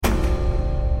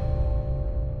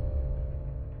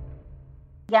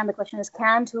Again, the question is,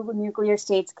 can two nuclear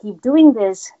states keep doing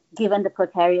this given the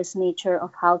precarious nature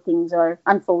of how things are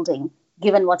unfolding,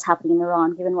 given what's happening in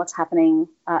Iran, given what's happening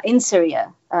in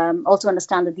Syria? Also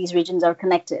understand that these regions are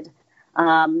connected.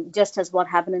 Just as what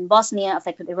happened in Bosnia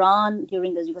affected Iran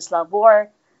during the Yugoslav war,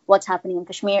 what's happening in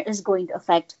Kashmir is going to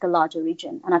affect the larger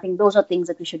region. And I think those are things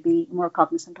that we should be more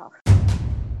cognizant of.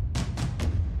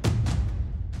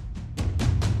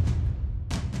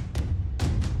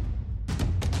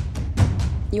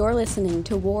 You're listening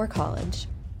to War College,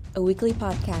 a weekly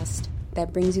podcast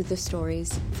that brings you the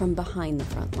stories from behind the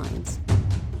front lines.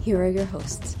 Here are your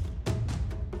hosts.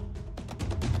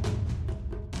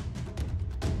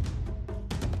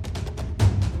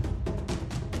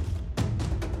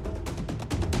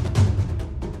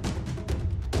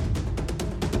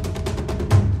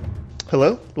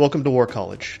 Hello, welcome to War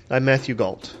College. I'm Matthew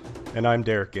Galt. And I'm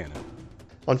Derek Gannon.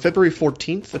 On February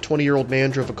 14th, a 20-year-old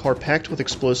man drove a car packed with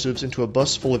explosives into a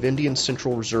bus full of Indian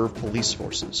Central Reserve police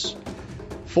forces.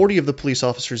 40 of the police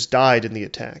officers died in the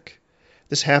attack.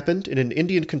 This happened in an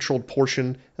Indian-controlled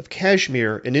portion of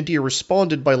Kashmir, and India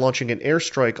responded by launching an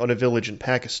airstrike on a village in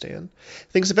Pakistan.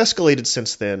 Things have escalated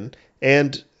since then,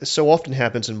 and, as so often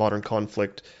happens in modern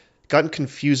conflict, gotten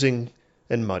confusing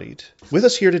and muddied. With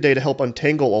us here today to help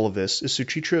untangle all of this is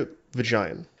Suchitra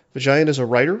Vijayan. Vijayan is a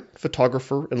writer,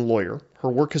 photographer, and lawyer. Her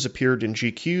work has appeared in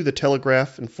GQ, The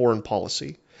Telegraph, and Foreign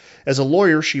Policy. As a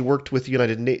lawyer, she worked with the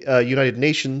United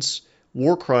Nations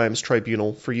War Crimes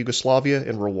Tribunal for Yugoslavia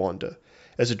and Rwanda.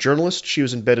 As a journalist, she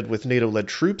was embedded with NATO-led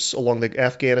troops along the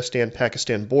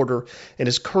Afghanistan-Pakistan border and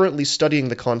is currently studying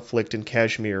the conflict in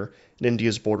Kashmir in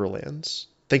India's borderlands.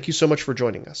 Thank you so much for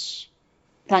joining us.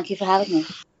 Thank you for having me.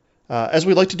 As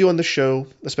we like to do on this show,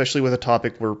 especially with a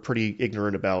topic we're pretty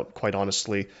ignorant about, quite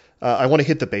honestly, I want to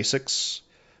hit the basics.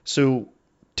 So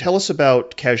tell us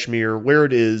about Kashmir, where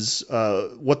it is,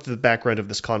 what the background of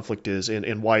this conflict is,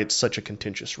 and why it's such a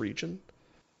contentious region.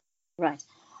 Right.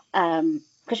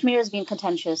 Kashmir has been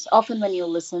contentious. Often when you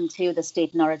listen to the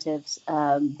state narratives,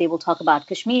 they will talk about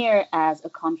Kashmir as a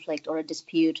conflict or a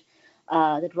dispute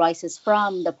that rises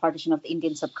from the partition of the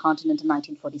Indian subcontinent in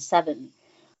 1947.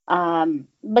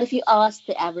 But if you ask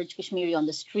the average Kashmiri on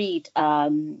the street,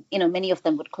 many of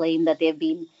them would claim that they've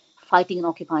been fighting an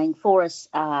occupying force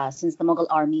since the Mughal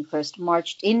army first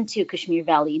marched into Kashmir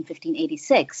Valley in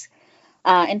 1586.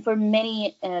 And for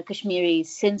many Kashmiris,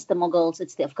 since the Mughals,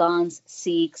 it's the Afghans,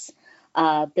 Sikhs,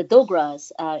 the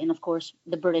Dogras, and of course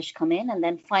the British come in. And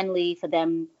then finally for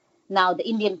them, now the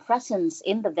Indian presence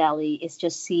in the valley is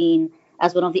just seen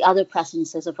as one of the other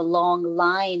presences of a long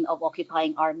line of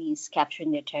occupying armies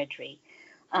capturing their territory.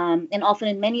 And often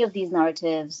in many of these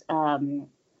narratives,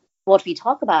 what we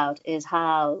talk about is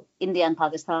how India and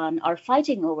Pakistan are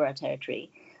fighting over a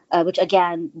territory, which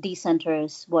again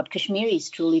decenters what Kashmiris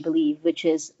truly believe, which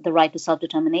is the right to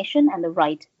self-determination and the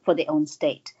right for their own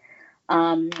state.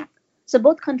 So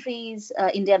both countries,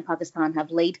 India and Pakistan, have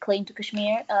laid claim to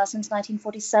Kashmir since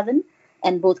 1947,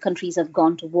 and both countries have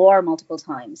gone to war multiple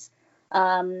times.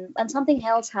 And something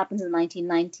else happens in the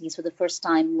 1990s for the first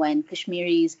time when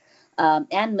Kashmiris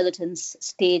and militants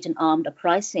stage an armed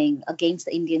uprising against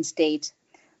the Indian state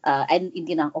and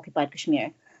Indian-occupied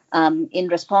Kashmir. In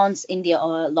response, India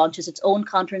launches its own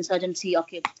counterinsurgency.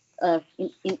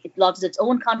 It launches its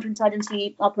own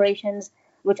counterinsurgency operations,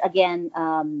 which again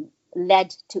led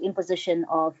to imposition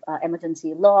of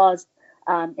emergency laws.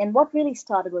 And what really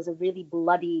started was a really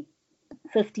bloody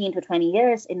 15 to 20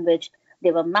 years in which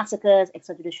there were massacres,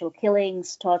 extrajudicial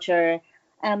killings, torture,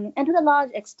 and to a large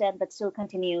extent that still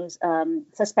continues,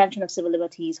 suspension of civil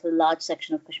liberties for a large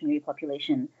section of Kashmiri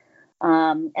population.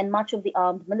 And much of the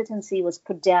armed militancy was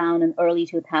put down in early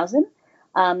 2000.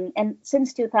 And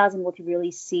since 2000, what we've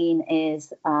really seen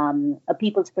is a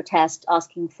people's protest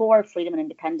asking for freedom and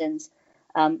independence.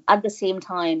 At the same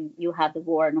time, you have the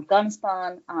war in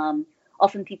Afghanistan.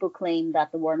 Often people claim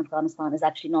that the war in Afghanistan is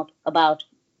actually not about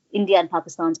India and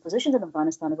Pakistan's positions in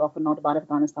Afghanistan, is often not about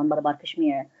Afghanistan, but about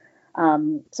Kashmir.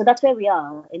 So that's where we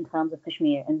are in terms of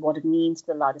Kashmir and what it means to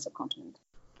the larger subcontinent.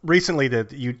 Recently,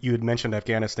 you had mentioned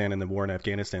Afghanistan and the war in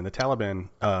Afghanistan. The Taliban,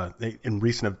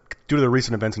 due to the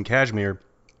recent events in Kashmir,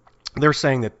 they're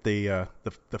saying that the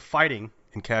fighting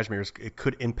in Kashmir it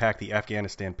could impact the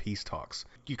Afghanistan peace talks.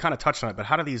 You kind of touched on it, but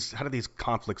how do these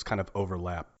conflicts kind of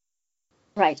overlap?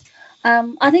 Right.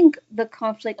 I think the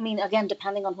conflict, again,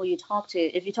 depending on who you talk to,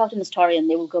 if you talk to an historian,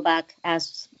 they will go back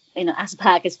as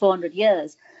back as 400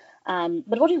 years.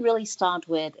 But what you really start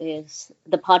with is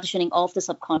the partitioning of the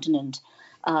subcontinent,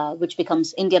 which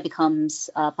India becomes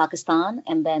Pakistan,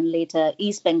 and then later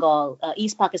East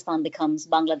Pakistan becomes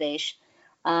Bangladesh.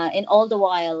 And all the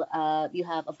while, you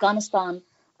have Afghanistan,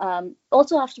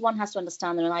 Also, one has to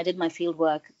understand that when I did my field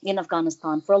work in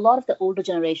Afghanistan, for a lot of the older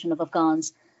generation of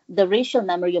Afghans, the racial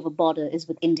memory of a border is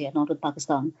with India, not with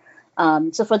Pakistan.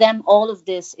 So for them, all of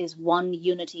this is one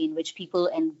unity in which people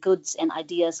and goods and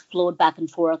ideas flowed back and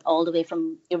forth all the way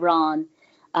from Iran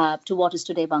to what is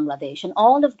today Bangladesh. And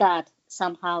all of that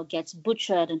somehow gets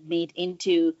butchered and made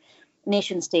into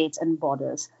nation states and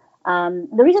borders.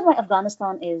 The reason why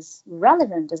Afghanistan is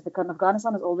relevant is because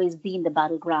Afghanistan has always been the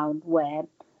battleground where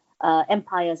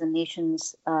empires and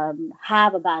nations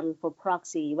have a battle for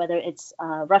proxy, whether it's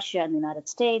Russia and the United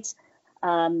States,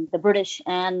 the British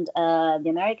and the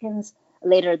Americans,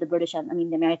 later the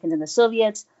Americans and the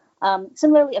Soviets.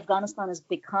 Similarly, Afghanistan has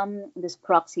become this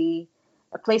proxy,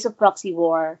 a place of proxy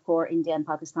war for India and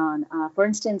Pakistan. For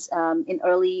instance,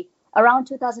 around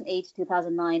 2008,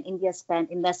 2009, India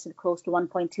invested close to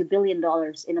 $1.2 billion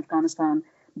in Afghanistan.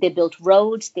 They built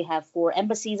roads, they have 4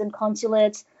 embassies and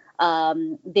consulates.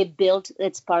 They built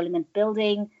its parliament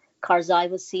building. Karzai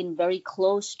was seen very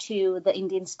close to the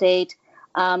Indian state.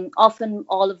 Often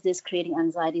all of this creating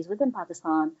anxieties within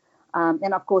Pakistan.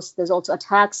 And of course, there's also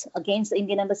attacks against the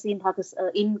Indian embassy in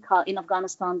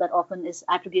Afghanistan that often is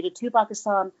attributed to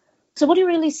Pakistan. So what you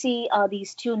really see are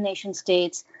these two nation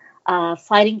states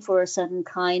fighting for a certain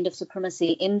kind of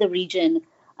supremacy in the region.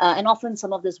 And often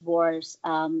some of these wars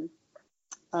kind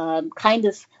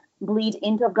of bleed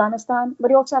into Afghanistan.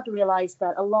 But you also have to realize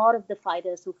that a lot of the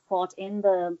fighters who fought in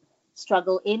the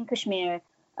struggle in Kashmir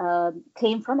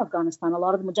came from Afghanistan. A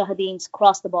lot of the Mujahideens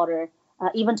crossed the border.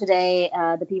 Even today,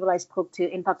 the people I spoke to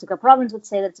in Paktika province would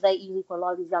say that it's very easy for a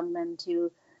lot of these young men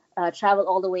to travel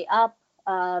all the way up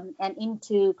and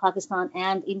into Pakistan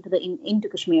and into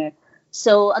Kashmir.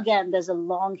 So again, there's a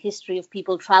long history of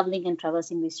people traveling and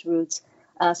traversing these routes.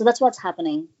 So that's what's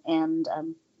happening. And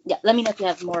let me know if you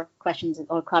have more questions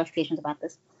or clarifications about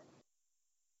this.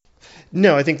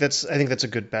 No, I think that's a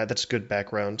good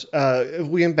background. If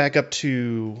we can back up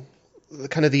to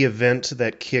kind of the event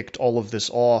that kicked all of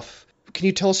this off, can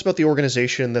you tell us about the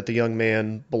organization that the young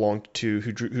man belonged to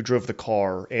who drove the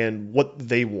car and what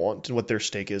they want and what their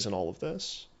stake is in all of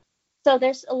this? So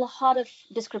there's a lot of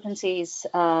discrepancies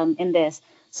in this.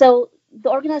 So the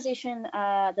organization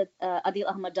that Adil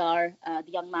Ahmad Dar,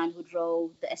 the young man who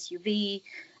drove the SUV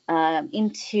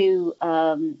into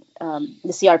the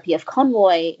CRPF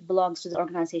convoy, belongs to the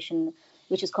organization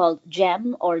which is called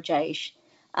JEM or Jaish.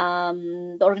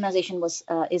 The organization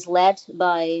is led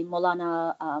by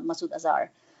Maulana Masood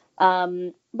Azhar.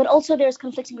 But also there's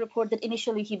conflicting report that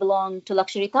initially he belonged to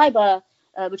Lashkar-e-Taiba,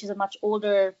 which is a much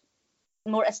older,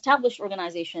 more established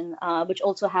organization, which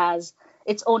also has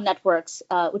its own networks,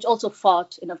 which also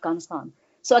fought in Afghanistan.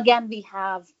 So again, we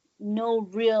have no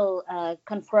real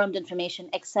confirmed information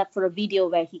except for a video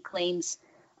where he claims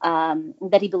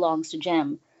that he belongs to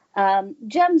JEM.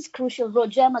 JEM's crucial role.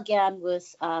 JEM again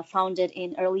was founded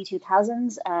in early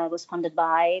 2000s, was funded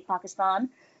by Pakistan.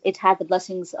 It had the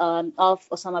blessings of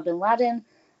Osama bin Laden.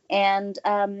 And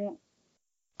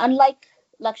unlike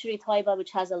Lashkar-e-Taiba,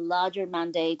 which has a larger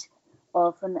mandate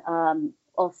of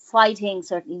fighting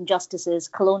certain injustices,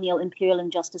 colonial imperial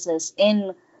injustices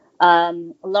in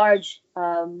large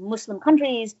Muslim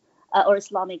countries or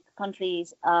Islamic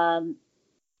countries,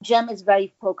 JEM is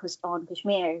very focused on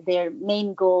Kashmir. Their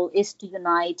main goal is to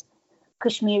unite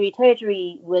Kashmiri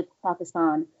territory with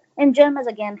Pakistan. And JEM has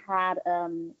again had,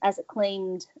 as a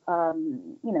claimed,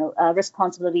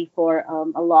 responsibility for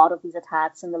a lot of these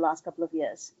attacks in the last couple of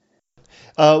years.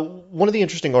 One of the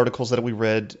interesting articles that we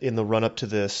read in the run-up to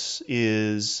this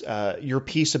is your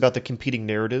piece about the competing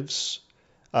narratives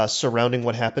surrounding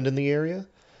what happened in the area.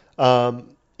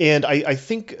 And I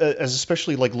think, as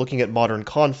especially like looking at modern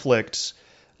conflicts,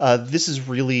 this is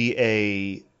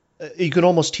really you can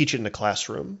almost teach it in a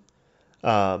classroom.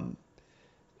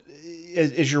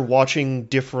 As you're watching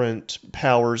different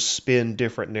powers spin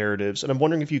different narratives. And I'm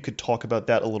wondering if you could talk about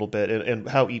that a little bit and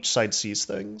how each side sees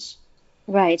things.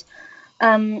 Right.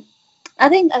 I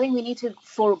think we need to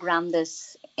foreground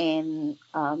this in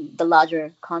the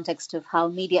larger context of how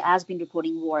media has been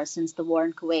reporting war since the war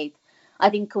in Kuwait. I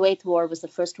think Kuwait war was the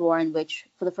first war in which,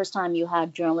 for the first time, you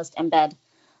had journalists embed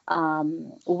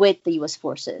with the U.S.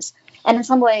 forces. And in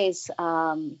some ways,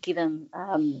 given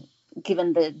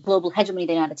the global hegemony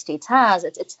the United States has,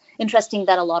 it's interesting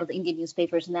that a lot of the Indian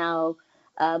newspapers now,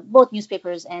 both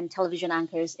newspapers and television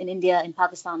anchors in India, in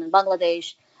Pakistan, and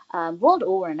Bangladesh, world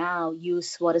over now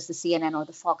use what is the CNN or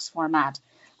the Fox format,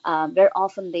 where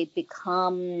often they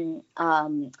become,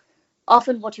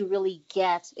 often what you really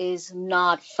get is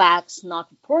not facts, not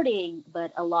reporting,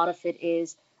 but a lot of it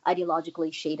is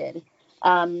ideologically shaded.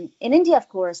 In India, of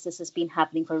course, this has been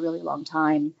happening for a really long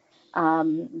time.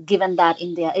 given that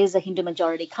India is a Hindu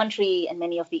majority country, and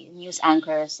many of the news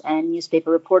anchors and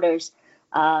newspaper reporters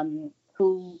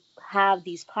who have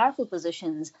these powerful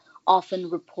positions often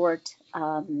report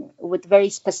with very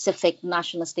specific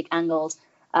nationalistic angles.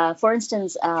 For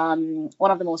instance, one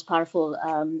of the most powerful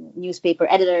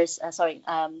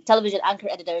television anchor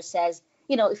editors says,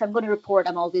 if I'm going to report,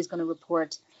 I'm always going to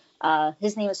report.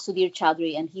 His name is Sudhir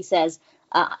Chowdhury, and he says,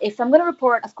 if I'm going to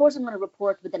report, of course I'm going to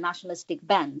report with a nationalistic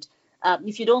bent.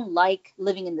 If you don't like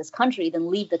living in this country, then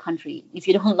leave the country. If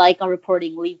you don't like our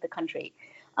reporting, leave the country.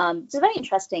 It's very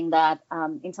interesting that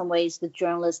in some ways the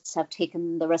journalists have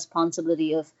taken the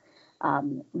responsibility of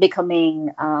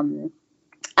becoming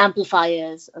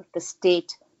amplifiers of the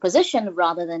state position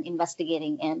rather than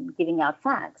investigating and giving out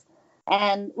facts.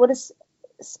 And what is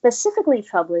specifically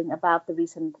troubling about the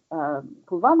recent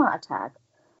Pulwama attack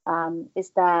is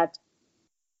that,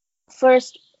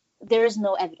 first, there is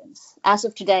no evidence. As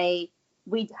of today,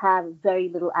 we have very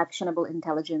little actionable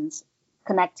intelligence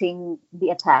connecting the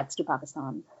attacks to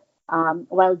Pakistan.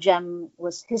 While GEM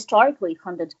was historically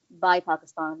funded by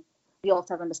Pakistan, we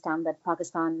also have to understand that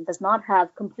Pakistan does not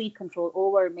have complete control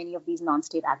over many of these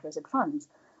non-state actors it funds.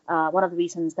 One of the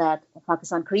reasons that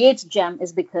Pakistan creates GEM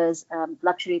is because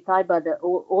Lashkar-e-Taiba, the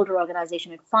older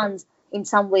organization it funds, in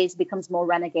some ways becomes more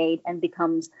renegade and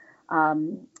becomes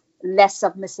less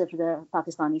submissive to the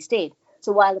Pakistani state.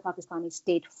 So while the Pakistani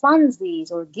state funds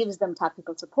these or gives them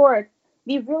tactical support,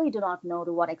 we really do not know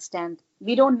to what extent.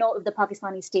 We don't know if the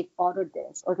Pakistani state ordered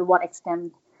this or to what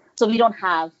extent. So we don't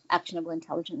have actionable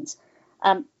intelligence.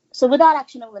 So without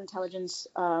actionable intelligence,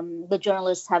 the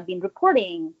journalists have been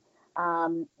reporting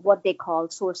what they call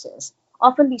sources.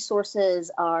 Often these sources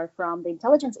are from the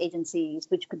intelligence agencies,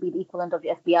 which could be the equivalent of the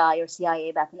FBI or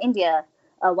CIA back in India.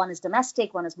 One is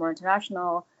domestic, one is more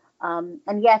international.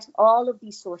 And yet all of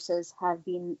these sources have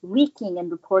been leaking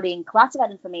and reporting classified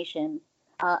information,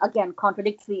 again,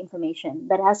 contradictory information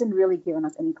that hasn't really given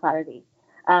us any clarity.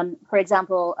 For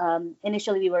example,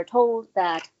 initially we were told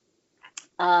that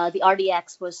the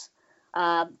RDX was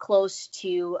close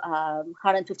to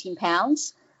 115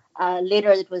 pounds.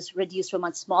 Later it was reduced to a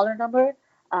much smaller number.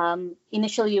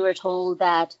 Initially we were told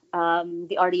that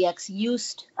the RDX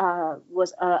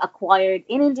was acquired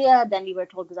in India. Then we were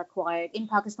told it was acquired in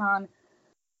Pakistan.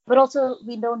 But also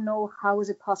we don't know how is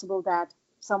it possible that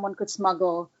someone could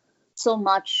smuggle so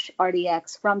much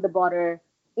RDX from the border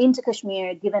into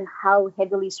Kashmir, given how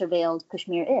heavily surveilled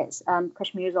Kashmir is.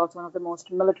 Kashmir is also one of the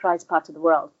most militarized parts of the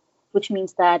world, which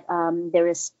means that there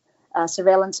is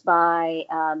surveillance by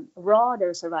RAW, there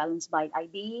is surveillance by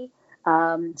IB.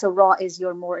 So RAW is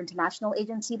your more international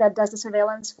agency that does the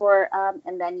surveillance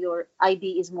and then your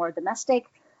IB is more domestic.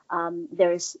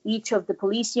 Each of the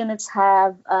police units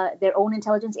have their own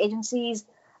intelligence agencies.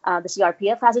 The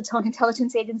CRPF has its own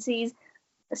intelligence agencies.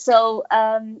 So,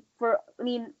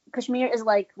 Kashmir is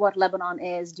like what Lebanon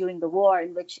is during the war,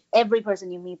 in which every person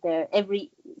you meet there,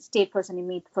 every state person you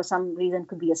meet for some reason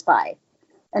could be a spy.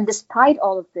 And despite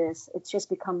all of this, it just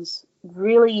becomes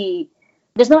really,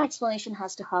 there's no explanation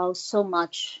as to how so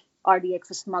much RDX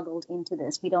was smuggled into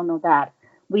this. We don't know that.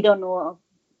 We don't know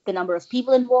the number of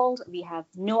people involved. We have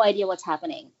no idea what's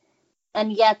happening.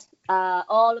 And yet,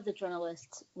 all of the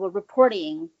journalists were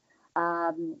reporting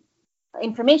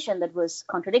information that was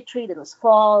contradictory, that was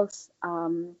false.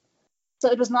 So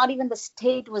it was not even the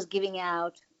state was giving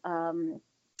out. It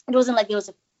wasn't like there was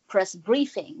a press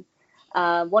briefing.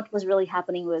 What was really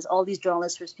happening was all these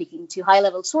journalists were speaking to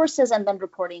high-level sources and then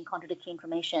reporting contradictory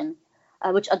information,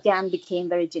 which again became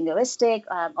very jingoistic.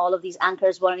 All of these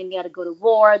anchors wanted India to go to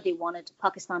war. They wanted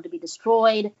Pakistan to be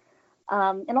destroyed.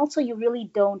 And also, you really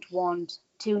don't want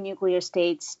two nuclear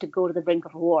states to go to the brink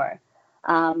of war.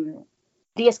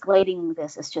 De-escalating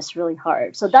this is just really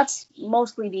hard. So that's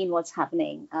mostly been what's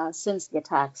happening since the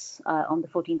attacks on the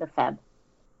 14th of Feb.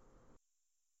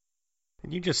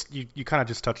 And you kind of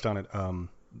just touched on it.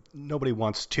 Nobody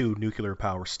wants two nuclear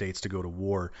power states to go to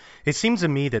war. It seems to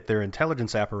me that their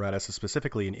intelligence apparatus,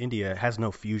 specifically in India, has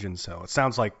no fusion cell. It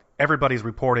sounds like everybody's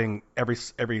reporting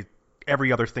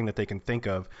every other thing that they can think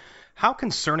of. How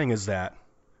concerning is that,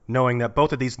 knowing that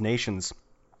both of these nations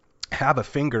have a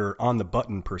finger on the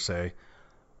button, per se,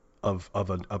 of a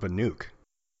nuke?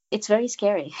 It's very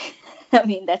scary.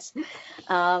 Let's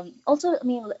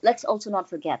also not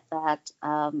forget that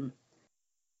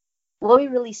what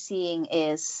we're really seeing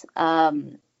is a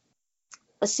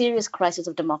serious crisis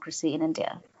of democracy in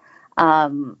India.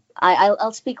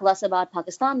 I'll speak less about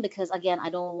Pakistan because, again, I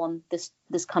don't want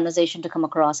this conversation to come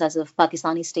across as if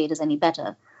Pakistani state is any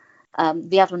better.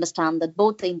 We have to understand that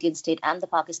both the Indian state and the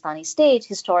Pakistani state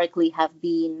historically have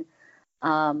been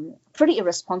pretty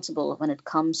irresponsible when it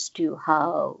comes to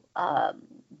how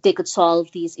they could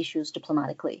solve these issues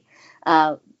diplomatically.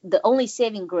 The only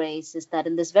saving grace is that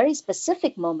in this very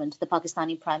specific moment, the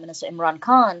Pakistani Prime Minister Imran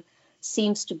Khan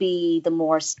seems to be the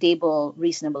more stable,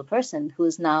 reasonable person who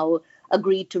has now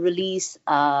agreed to release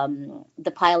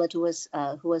the pilot who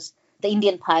was the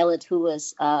Indian pilot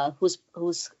whose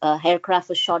aircraft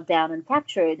was shot down and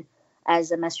captured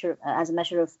as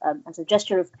a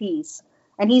gesture of peace.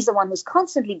 And he's the one who's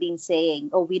constantly been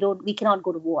saying, "Oh, we cannot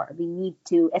go to war. We need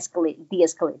to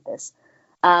de-escalate this."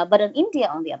 But in India,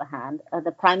 on the other hand,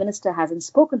 the prime minister hasn't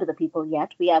spoken to the people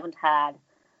yet. We haven't had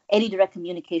any direct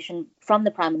communication from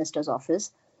the prime minister's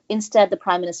office. Instead, the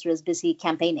prime minister is busy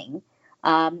campaigning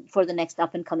for the next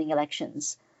up-and-coming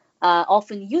elections,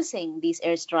 often using these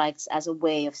airstrikes as a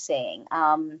way of saying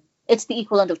it's the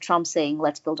equivalent of Trump saying,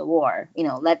 "Let's build a war."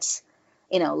 Let's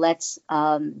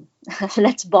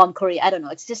let's bomb Korea. I don't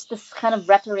know. It's just this kind of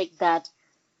rhetoric that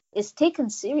is taken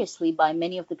seriously by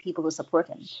many of the people who support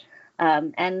him.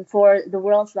 And for the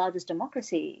world's largest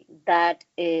democracy, that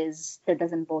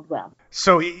doesn't bode well.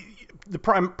 So the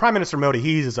Prime Minister Modi,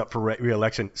 he's up for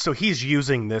re-election. So he's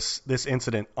using this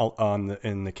incident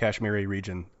in the Kashmiri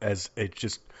region as a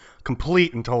just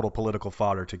complete and total political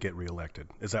fodder to get reelected.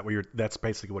 Is that that's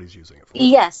basically what he's using it for?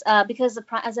 Yes, because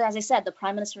as I said, the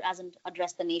Prime Minister hasn't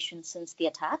addressed the nation since the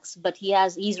attacks, but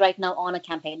he's right now on a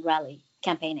campaign rally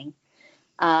campaigning.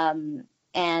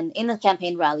 And in the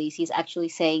campaign rallies, he's actually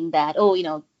saying that,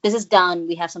 this is done.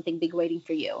 We have something big waiting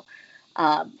for you.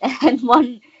 And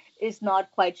one is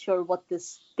not quite sure what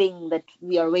this thing that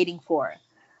we are waiting for.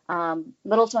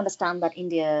 But also understand that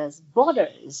India's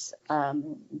borders,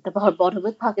 the border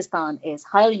with Pakistan, is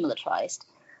highly militarized.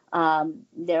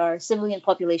 There are civilian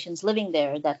populations living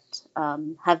there that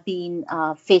have been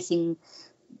facing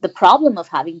the problem of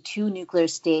having two nuclear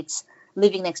states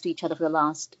living next to each other for the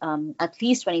last at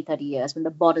least 20, 30 years when the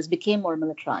borders became more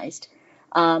militarized.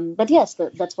 But yes,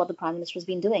 that's what the Prime Minister has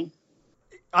been doing.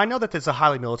 I know that there's a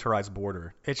highly militarized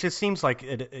border. It just seems like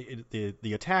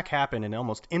the attack happened and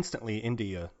almost instantly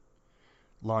India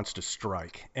launched a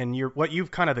strike. And what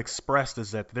you've kind of expressed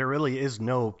is that there really is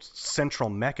no central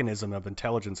mechanism of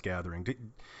intelligence gathering.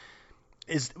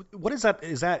 What is that?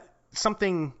 Is that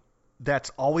something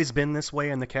that's always been this way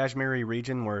in the Kashmiri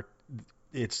region where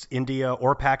it's India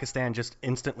or Pakistan just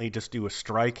instantly just do a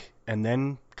strike and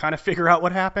then kind of figure out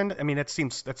what happened? I mean, that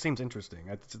seems interesting.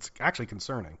 It's actually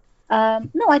concerning.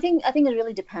 No, I think it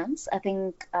really depends. I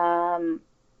think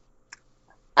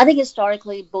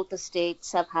historically both the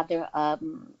states have had their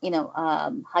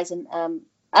highs and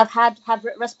have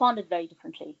responded very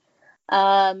differently.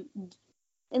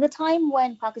 In the time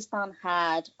when Pakistan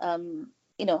had a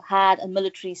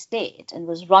military state and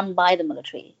was run by the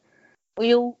military,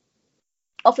 you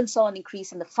often saw an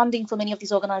increase in the funding for many of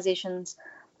these organizations.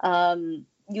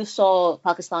 You saw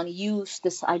Pakistan use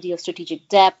this idea of strategic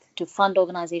depth to fund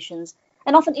organizations.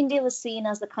 And often India was seen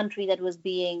as the country that was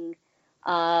being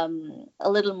a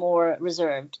little more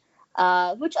reserved,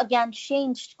 which again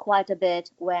changed quite a bit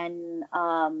when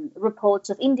reports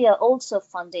of India also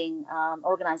funding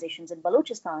organizations in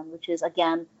Balochistan, which is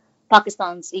again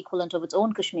Pakistan's equivalent of its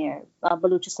own Kashmir.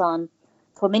 Balochistan,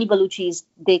 for many Baluchis,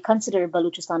 they consider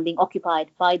Balochistan being occupied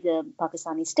by the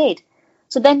Pakistani state.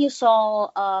 So then you saw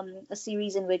a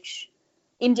series in which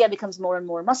India becomes more and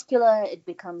more muscular. It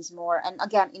becomes more, and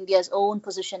again, India's own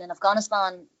position in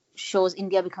Afghanistan shows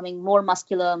India becoming more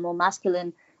muscular, more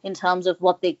masculine in terms of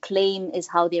what they claim is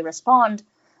how they respond.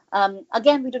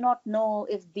 Again, we do not know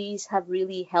if these have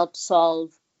really helped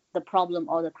solve the problem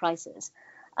or the crisis.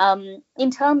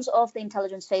 In terms of the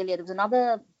intelligence failure, there was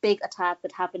another big attack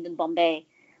that happened in Bombay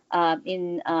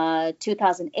in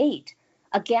 2008.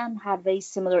 Again, had very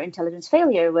similar intelligence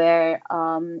failure where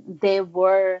they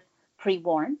were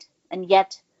pre-warned, and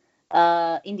yet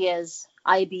India's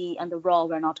IB and the RAW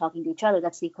were not talking to each other.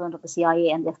 That's the equivalent of the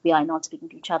CIA and the FBI not speaking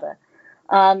to each other.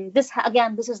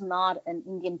 This is not an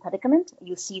Indian predicament.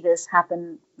 You see this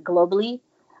happen globally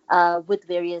with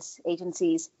various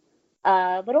agencies.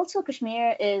 But also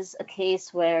Kashmir is a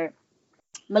case where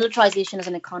militarization is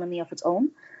an economy of its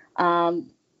own.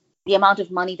 The amount of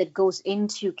money that goes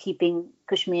into keeping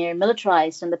Kashmir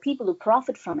militarized and the people who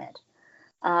profit from it,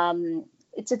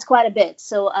 it's quite a bit.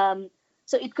 So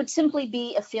it could simply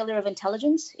be a failure of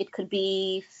intelligence. It could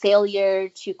be failure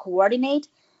to coordinate.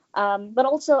 But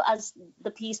also, as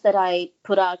the piece that I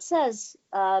put out says,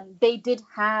 they did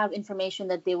have information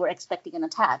that they were expecting an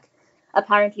attack.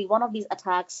 Apparently, one of these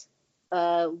attacks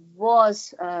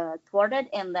was thwarted,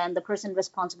 and then the person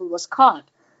responsible was caught.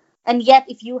 And yet,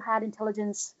 if you had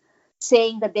intelligence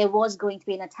saying that there was going to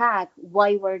be an attack,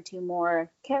 why weren't you more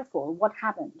careful? What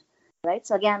happened? Right.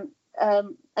 So again,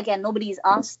 nobody's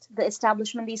asked the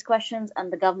establishment these questions,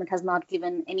 and the government has not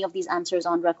given any of these answers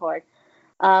on record.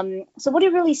 So what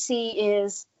you really see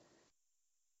is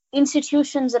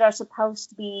institutions that are supposed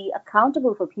to be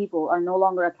accountable for people are no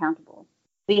longer accountable.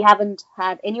 We haven't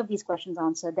had any of these questions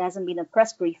answered. There hasn't been a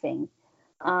press briefing.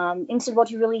 Instead, what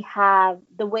you really have,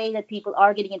 the way that people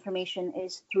are getting information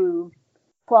is through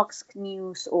Fox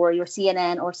News or your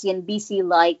CNN or CNBC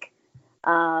like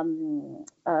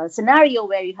scenario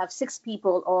where you have six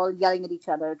people all yelling at each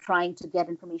other trying to get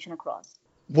information across.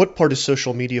 What part is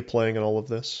social media playing in all of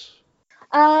this?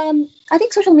 I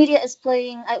think social media is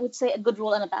playing, I would say, a good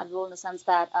role and a bad role in the sense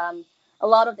that a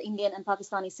lot of the Indian and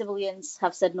Pakistani civilians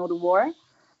have said no to war.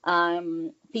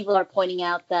 People are pointing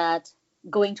out that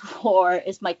going to war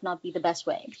might not be the best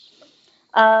way.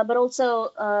 But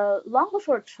also, long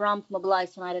before Trump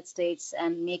mobilized the United States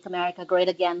and Make America Great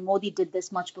Again, Modi did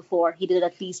this much before. He did it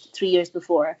at least 3 years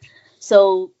before.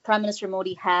 So Prime Minister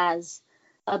Modi has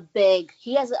an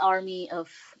army of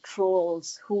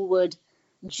trolls who would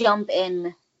jump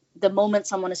in the moment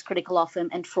someone is critical of him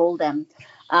and troll them.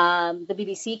 The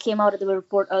BBC came out with a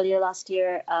report earlier last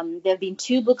year. There have been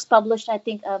 2 books published. I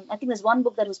think there's one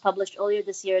book that was published earlier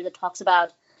this year that talks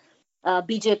about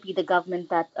BJP, the government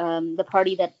that the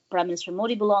party that Prime Minister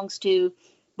Modi belongs to,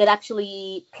 that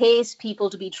actually pays people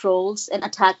to be trolls and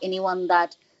attack anyone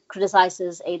that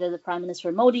criticizes either the Prime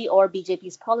Minister Modi or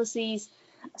BJP's policies.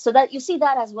 So that you see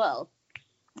that as well.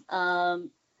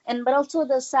 But also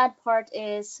the sad part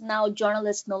is now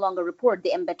journalists no longer report; they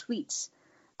embed tweets.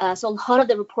 So a lot of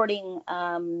the reporting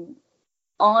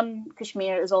on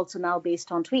Kashmir is also now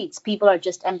based on tweets. People are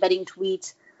just embedding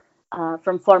tweets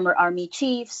from former army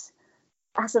chiefs.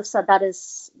 As I've said, that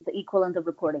is the equivalent of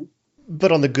reporting.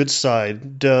 But on the good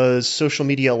side, does social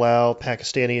media allow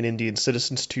Pakistani and Indian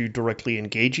citizens to directly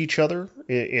engage each other?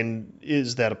 And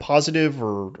is that a positive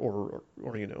or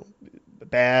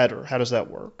bad, or how does that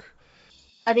work?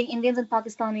 I think Indians and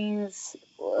Pakistanis,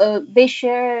 they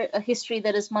share a history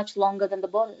that is much longer than the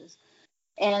borders.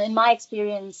 And in my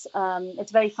experience,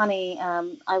 it's very funny.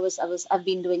 I've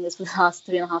been doing this for the last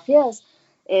 3.5 years.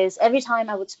 Is every time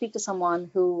I would speak to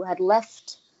someone who had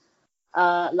left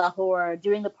Lahore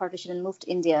during the partition and moved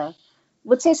to India,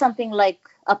 would say something like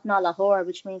Apna Lahore,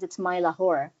 which means it's my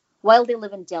Lahore. While they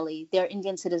live in Delhi, they're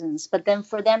Indian citizens. But then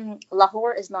for them,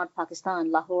 Lahore is not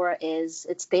Pakistan. Lahore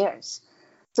it's theirs.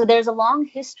 So there's a long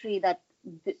history that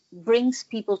brings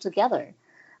people together.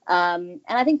 And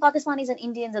I think Pakistanis and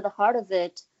Indians are the heart of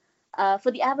it.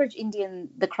 For the average Indian,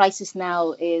 the crisis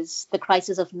now is the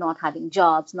crisis of not having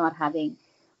jobs, not having,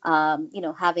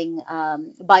 having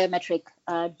biometric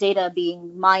data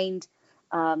being mined,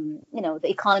 the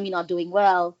economy not doing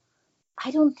well.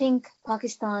 I don't think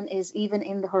Pakistan is even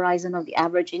in the horizon of the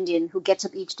average Indian who gets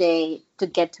up each day to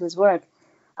get to his work.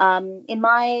 In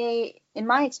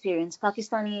my experience,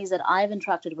 Pakistanis that I've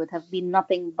interacted with have been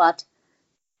nothing but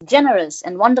generous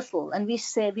and wonderful, and we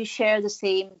share the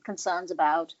same concerns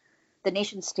about the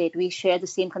nation state. We share the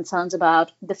same concerns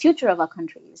about the future of our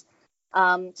countries.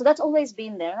 So that's always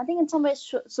been there, and I think in some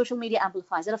ways social media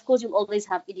amplifies it. Of course, you'll always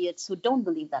have idiots who don't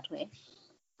believe that way,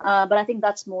 but I think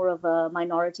that's more of a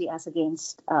minority as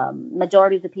against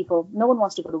majority of the people. No one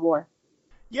wants to go to war.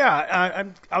 Yeah,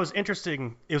 I was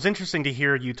interesting. It was interesting to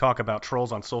hear you talk about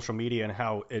trolls on social media and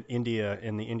how India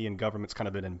and the Indian government's kind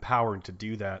of been empowered to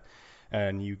do that.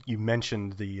 And you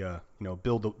mentioned the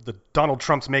the Donald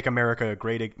Trump's "Make America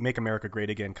Great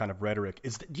Again" kind of rhetoric.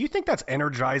 Do you think that's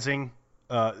energizing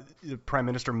Prime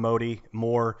Minister Modi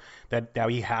more, that now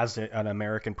he has an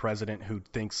American president who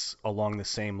thinks along the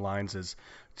same lines as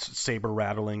saber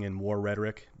rattling and war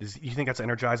rhetoric? Do you think that's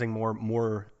energizing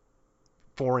more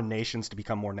foreign nations to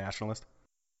become more nationalist?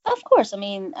 Of course. I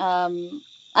mean,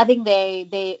 I think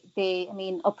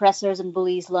oppressors and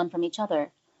bullies learn from each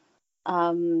other.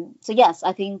 So yes,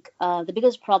 I think the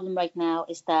biggest problem right now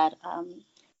is that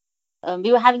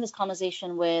we were having this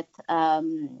conversation with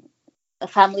a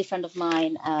family friend of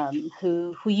mine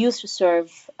who used to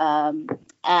serve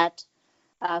at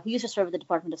the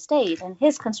Department of State, and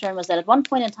his concern was that at one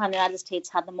point in time, the United States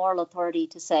had the moral authority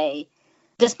to say,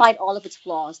 despite all of its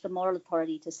flaws, the moral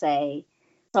authority to say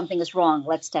something is wrong,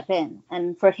 let's step in.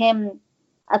 And for him,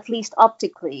 at least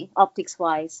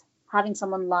optics-wise, having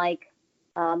someone like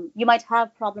you might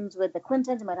have problems with the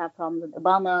Clintons, you might have problems with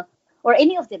Obama, or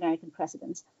any of the American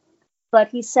presidents. But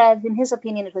he said, in his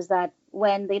opinion, it was that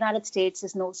when the United States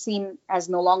is seen as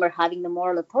no longer having the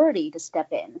moral authority to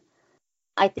step in,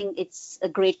 I think it's a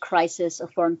great crisis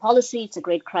of foreign policy. It's a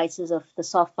great crisis of the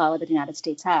soft power that the United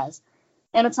States has.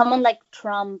 And with someone like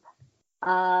Trump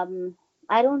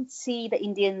I don't see the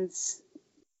Indians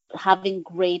having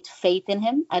great faith in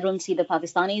him. I don't see the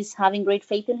Pakistanis having great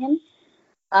faith in him.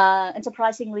 And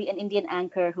surprisingly, an Indian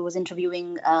anchor who was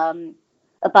interviewing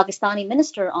a Pakistani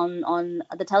minister on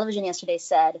the television yesterday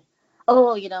said,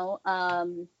 "Oh,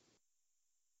 the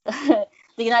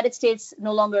United States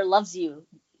no longer loves you.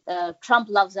 Trump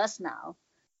loves us now."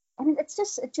 And it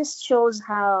just shows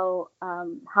how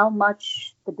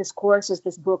much the discourse is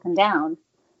just broken down.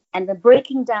 And the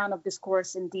breaking down of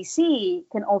discourse in DC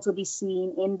can also be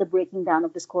seen in the breaking down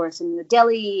of discourse in New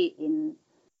Delhi, in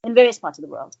various parts of the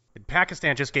world.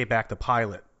 Pakistan just gave back the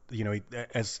pilot.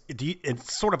 It's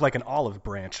sort of like an olive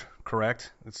branch,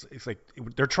 correct? It's like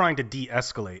they're trying to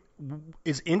de-escalate.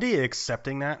 Is India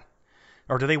accepting that,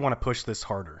 or do they want to push this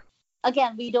harder?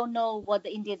 Again, we don't know what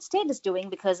the Indian state is doing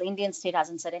because the Indian state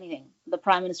hasn't said anything. The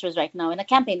prime minister is right now in a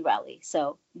campaign rally,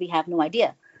 so we have no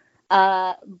idea.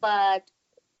 But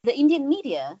the Indian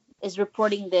media is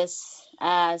reporting this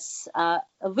as a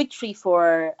victory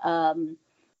for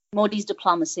Modi's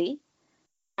diplomacy.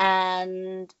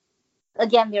 And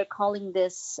again, they're calling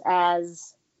this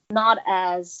as not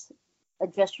as a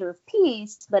gesture of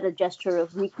peace, but a gesture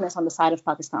of weakness on the side of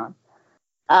Pakistan,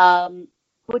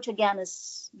 which again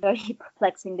is very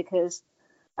perplexing because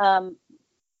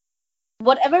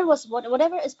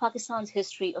whatever is Pakistan's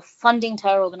history of funding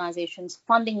terror organizations,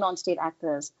 funding non-state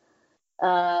actors,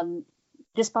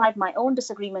 despite my own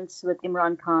disagreements with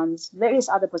Imran Khan's various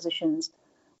other positions,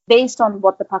 based on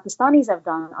what the Pakistanis have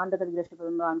done under the leadership of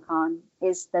Imran Khan,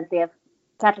 is that they have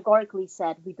categorically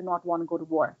said, we do not want to go to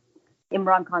war.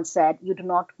 Imran Khan said, you do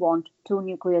not want two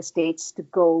nuclear states to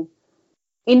go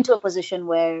into a position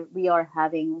where we are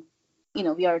having,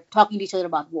 we are talking to each other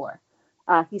about war.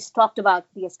 He's talked about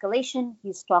de-escalation.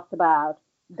 He's talked about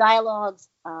dialogues.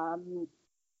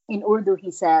 In Urdu,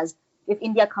 he says, if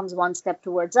India comes one step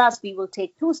towards us, we will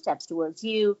take two steps towards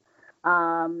you.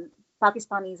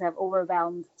 Pakistanis have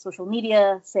overwhelmed social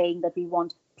media saying that we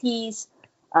want peace.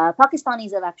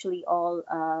 Pakistanis have actually all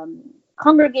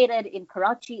congregated in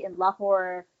Karachi and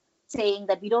Lahore saying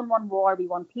that we don't want war, we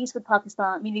want peace with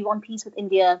Pakistan, we want peace with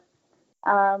India.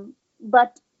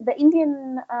 But the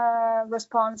Indian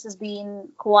response has been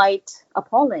quite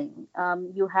appalling.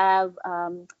 You have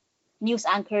news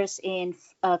anchors in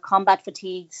combat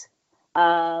fatigues,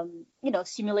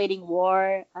 simulating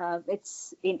war.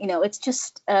 It's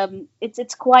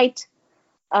quite,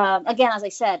 again, as I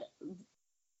said,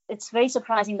 it's very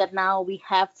surprising that now we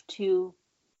have to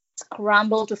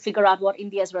scramble to figure out what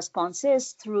India's response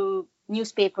is through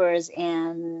newspapers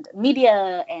and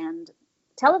media and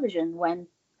television when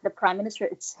the prime minister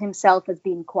himself has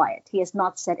been quiet. He has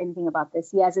not said anything about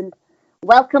this. He hasn't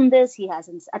welcomed this. He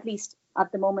hasn't, at least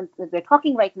at the moment that we're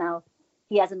talking right now,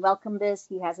 he hasn't welcomed this.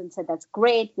 He hasn't said that's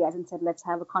great. He hasn't said let's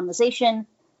have a conversation.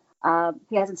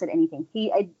 He hasn't said anything.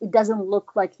 It doesn't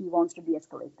look like he wants to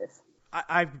de-escalate this.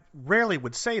 I rarely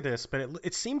would say this, but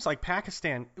it seems like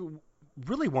Pakistan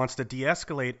really wants to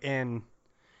de-escalate, and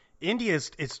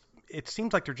it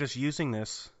seems like they're just using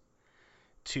this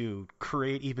to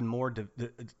create even more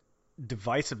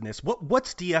divisiveness.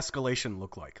 What's de-escalation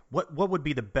look like? What would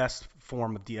be the best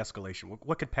form of de-escalation?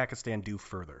 What could Pakistan do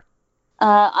further?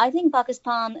 I think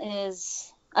Pakistan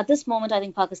is, at this moment, I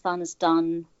think Pakistan has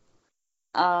done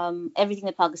everything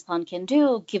that Pakistan can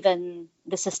do given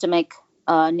the systemic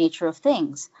nature of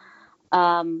things.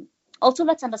 Also,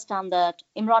 let's understand that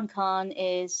Imran Khan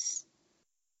is,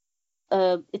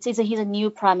 he's a new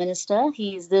prime minister.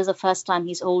 This is the first time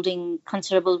he's holding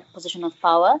considerable position of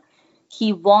power.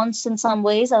 He wants, in some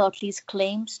ways, or at least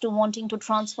claims to wanting to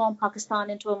transform Pakistan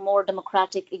into a more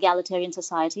democratic, egalitarian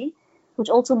society, which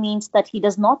also means that he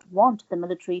does not want the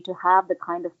military to have the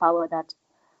kind of power that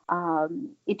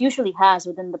it usually has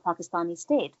within the Pakistani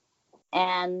state.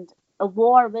 And a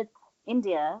war with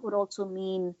India would also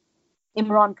mean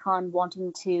Imran Khan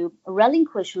wanting to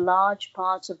relinquish large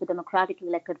parts of the democratically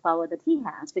elected power that he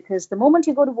has, because the moment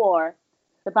you go to war,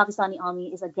 the Pakistani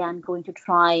army is again going to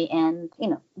try and,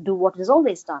 do what it has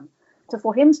always done. So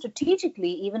for him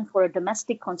strategically, even for a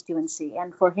domestic constituency,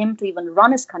 and for him to even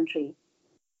run his country,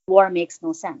 war makes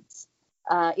no sense.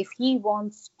 If he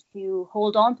wants to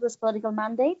hold on to his political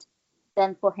mandate,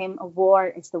 then for him a war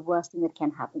is the worst thing that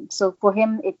can happen. So for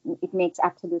him, it makes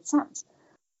absolute sense.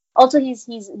 Also, he's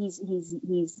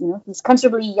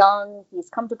considerably young. He's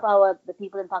come to power. The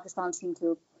people in Pakistan seem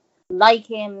to like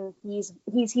him. He's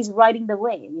riding the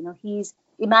wave.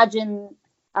 Imagine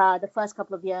the first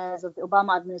couple of years of the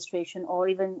Obama administration, or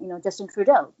even Justin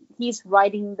Trudeau. He's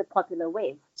riding the popular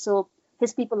wave. So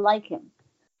his people like him.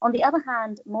 On the other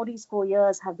hand, Modi's 4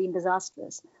 years have been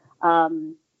disastrous.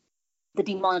 the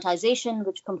demonetization,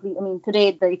 which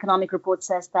today the economic report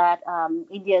says that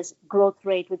India's growth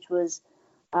rate, which was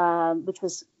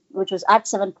at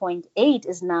 7.8,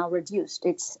 is now reduced.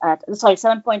 It's at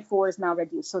 7.4 is now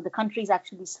reduced. So the country's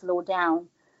actually slowed down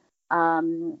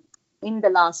in the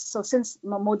last. So since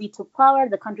Modi took power,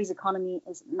 the country's economy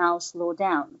is now slowed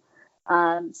down.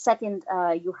 Second,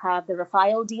 you have the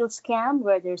Rafale deal scam,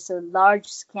 where there's a large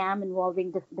scam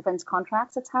involving defense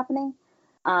contracts that's happening.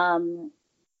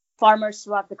 Farmers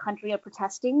throughout the country are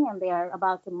protesting, and they are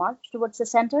about to march towards the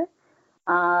center.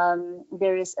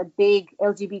 There is a big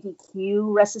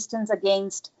LGBTQ resistance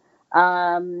against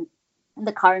the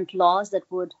current laws that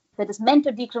is meant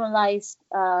to decriminalize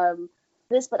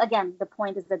this. But again, the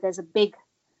point is that there's a big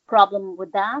problem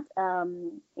with that.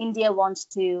 India wants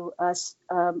to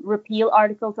repeal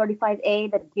Article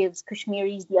 35A that gives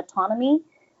Kashmiris the autonomy.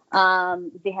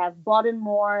 They have brought in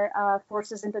more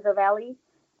forces into the valley.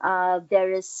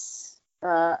 There is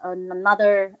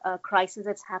another crisis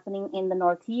that's happening in the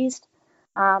northeast.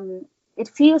 It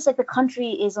feels like the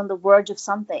country is on the verge of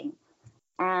something,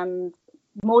 and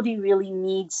Modi really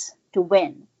needs to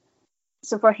win.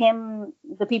 So for him,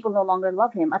 the people no longer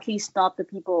love him, at least not the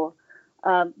people,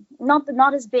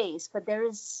 not his base, but there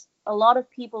is a lot of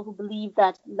people who believe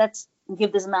that let's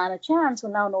give this man a chance, who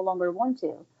now no longer want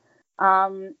to.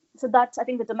 So that's, I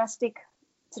think, the domestic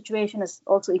situation is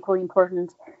also equally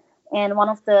important. And one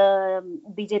of the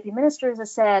BJP ministers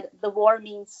has said the war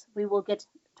means we will get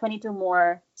 22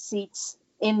 more seats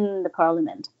in the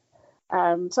parliament.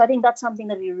 So I think that's something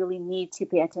that we really need to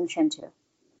pay attention to.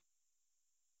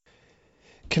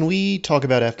 Can we talk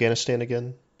about Afghanistan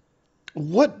again?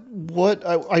 What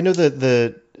I know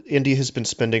that India has been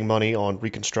spending money on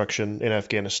reconstruction in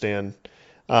Afghanistan.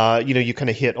 You kind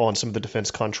of hit on some of the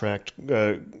defense contract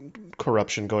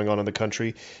corruption going on in the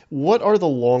country. What are the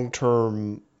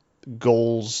long-term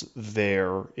goals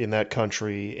there in that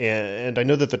country? And I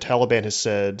know that the Taliban has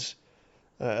said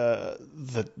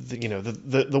that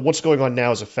the what's going on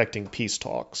now is affecting peace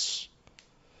talks.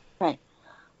 Right.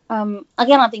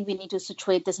 Again, I think we need to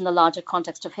situate this in the larger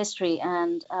context of history.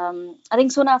 And I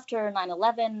think soon after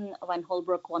 9/11, when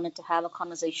Holbrooke wanted to have a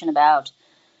conversation about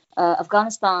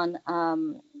Afghanistan,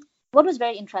 what was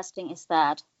very interesting is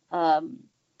that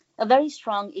a very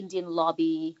strong Indian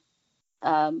lobby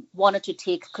wanted to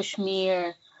take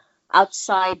Kashmir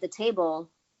outside the table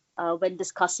when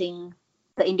discussing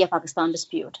the India-Pakistan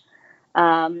dispute.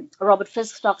 Robert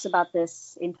Fisk talks about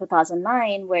this in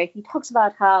 2009, where he talks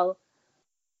about how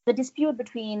the dispute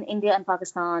between India and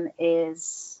Pakistan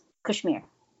is Kashmir.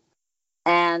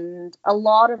 And a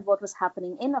lot of what was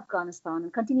happening in Afghanistan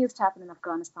and continues to happen in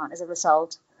Afghanistan is a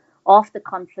result of the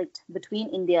conflict between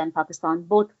India and Pakistan,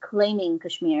 both claiming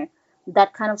Kashmir,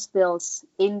 that kind of spills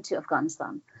into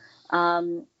Afghanistan.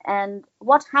 And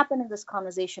what happened in this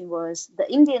conversation was the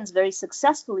Indians very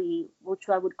successfully, which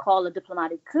I would call a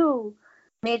diplomatic coup,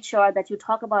 made sure that you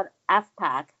talk about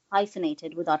AFPAC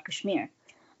hyphenated without Kashmir.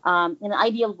 In an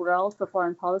ideal world for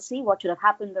foreign policy, what should have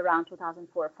happened around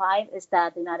 2004-05 is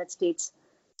that the United States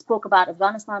spoke about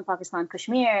Afghanistan, Pakistan,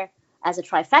 Kashmir as a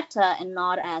trifecta and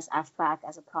not as AFPAC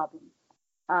as a problem.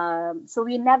 So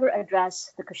we never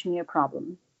address the Kashmir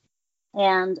problem.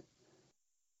 And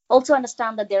also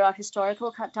understand that there are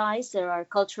historical ties, there are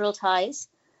cultural ties.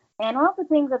 And one of the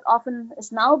things that often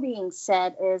is now being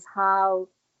said is how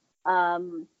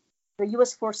the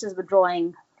U.S. forces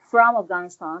withdrawing from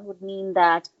Afghanistan would mean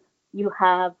that you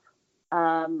have,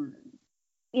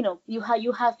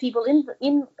 you have people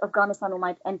in Afghanistan who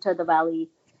might enter the valley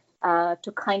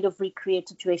to kind of recreate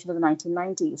situations of the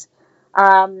 1990s.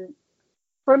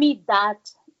 For me,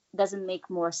 that doesn't make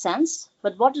more sense.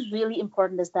 But what is really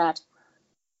important is that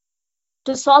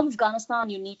to solve Afghanistan,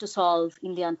 you need to solve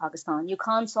India and Pakistan. You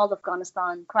can't solve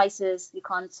Afghanistan crisis. You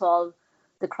can't solve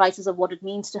the crisis of what it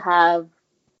means to have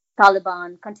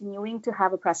Taliban continuing to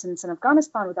have a presence in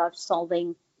Afghanistan without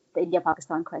solving the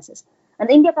India-Pakistan crisis. And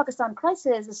the India-Pakistan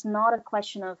crisis is not a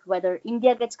question of whether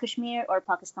India gets Kashmir or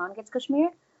Pakistan gets Kashmir,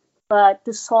 but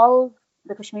to solve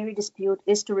the Kashmiri dispute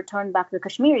is to return back the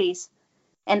Kashmiris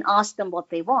and ask them what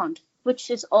they want,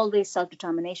 which is always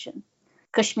self-determination.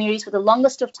 Kashmiris, for the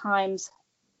longest of times,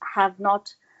 have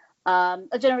not,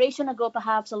 a generation ago,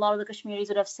 perhaps a lot of the Kashmiris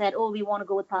would have said, oh, we want to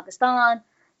go with Pakistan.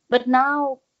 But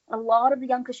now a lot of the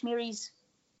young Kashmiris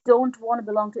don't want to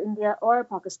belong to India or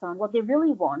Pakistan. What they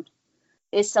really want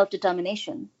is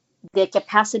self-determination, their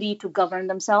capacity to govern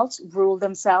themselves, rule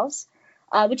themselves,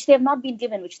 which they have not been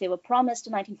given, which they were promised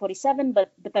in 1947,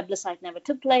 but the plebiscite never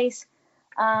took place.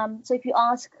 So if you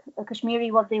ask a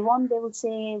Kashmiri what they want, they will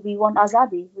say, we want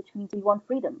azadi, which means we want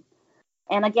freedom.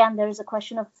 And again, there is a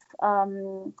question of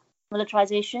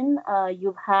militarization.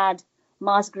 You've had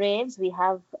mass graves. We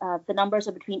have the numbers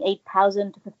are between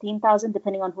 8,000 to 15,000,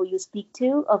 depending on who you speak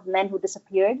to, of men who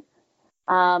disappeared.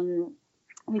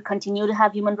 We continue to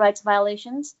have human rights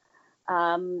violations.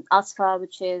 ASFA,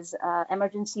 which is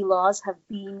emergency laws, have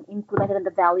been implemented in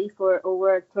the valley for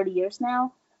over 30 years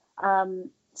now.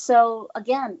 So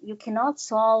again, you cannot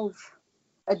solve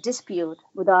a dispute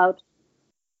without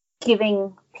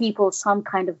giving people some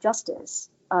kind of justice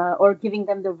or giving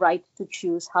them the right to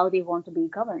choose how they want to be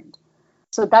governed.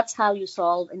 So that's how you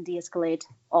solve and de-escalate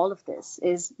all of this,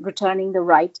 is returning the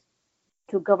right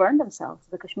to govern themselves,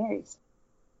 the Kashmiris.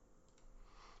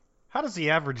 How does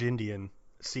the average Indian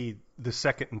see the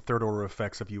second and third order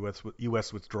effects of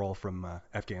U.S. withdrawal from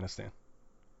Afghanistan?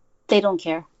 They don't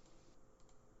care.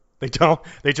 They don't?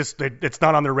 It's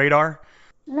not on their radar?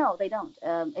 No, they don't.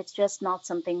 It's just not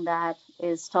something that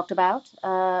is talked about.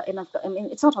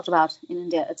 It's not talked about in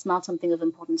India. It's not something of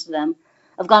importance to them.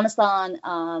 Afghanistan,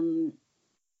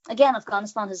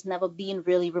 Afghanistan has never been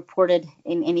really reported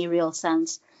in any real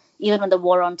sense. Even when the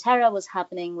war on terror was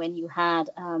happening, when you had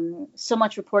so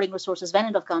much reporting resources went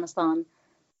into Afghanistan,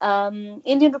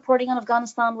 Indian reporting on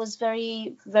Afghanistan was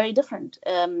very, very different.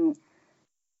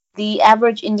 The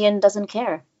average Indian doesn't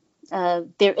care.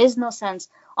 There is no sense.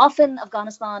 Often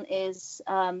Afghanistan is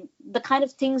the kind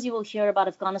of things you will hear about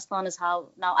Afghanistan is how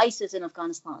now ISIS in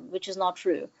Afghanistan, which is not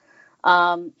true.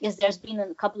 Yes, there's been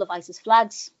a couple of ISIS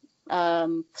flags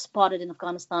spotted in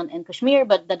Afghanistan and Kashmir,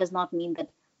 but that does not mean that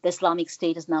the Islamic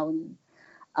State is now in.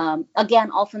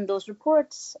 Again, often those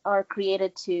reports are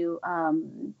created to.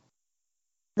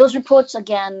 Those reports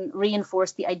again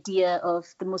reinforce the idea of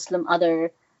the Muslim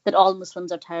other, that all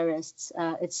Muslims are terrorists.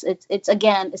 It's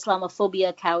again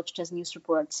Islamophobia couched as news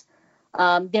reports.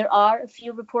 There are a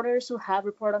few reporters who have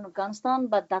reported on Afghanistan,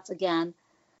 but that's again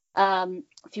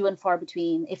few and far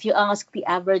between. If you ask the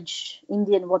average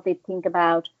Indian what they think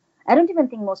about, I don't even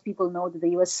think most people know that the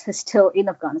U.S. is still in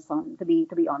Afghanistan. To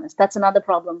be honest, that's another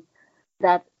problem.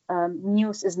 That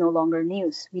news is no longer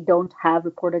news. We don't have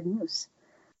reported news.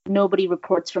 Nobody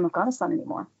reports from Afghanistan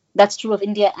anymore. That's true of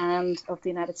India and of the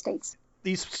United States.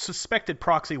 These suspected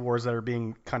proxy wars that are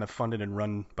being kind of funded and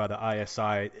run by the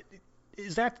ISI,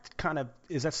 is that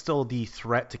still the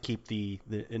threat to keep the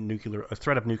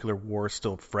threat of nuclear war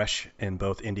still fresh in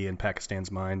both India and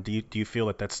Pakistan's mind? Do you feel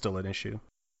that that's still an issue?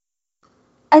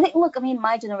 I think,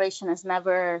 my generation has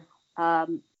never,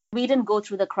 we didn't go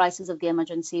through the crisis of the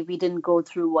emergency. We didn't go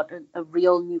through what a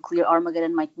real nuclear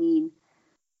Armageddon might mean.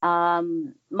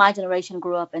 My generation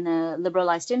grew up in a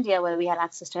liberalized India where we had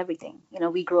access to everything.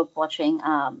 We grew up watching,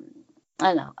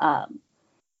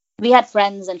 we had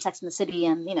Friends and Sex and the City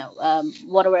and,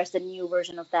 whatever is the new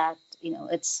version of that.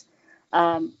 It's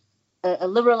a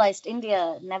liberalized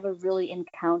India never really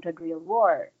encountered real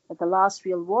war. But the last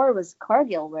real war was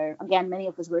Kargil, where, again, many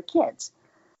of us were kids.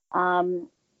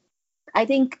 I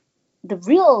think the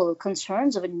real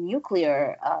concerns of a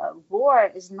nuclear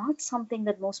war is not something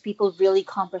that most people really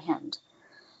comprehend.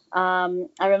 I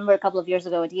remember a couple of years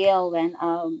ago at Yale when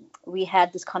we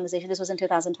had this conversation. This was in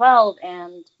 2012,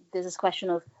 and there's this question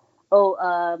of,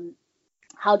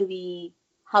 how do we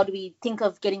think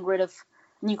of getting rid of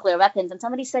nuclear weapons? And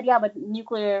somebody said, yeah, but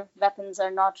nuclear weapons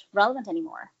are not relevant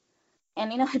anymore. And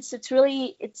it's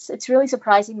really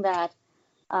surprising that.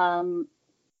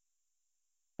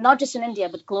 Not just in India,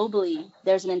 but globally,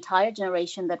 there's an entire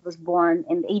generation that was born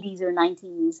in the 80s or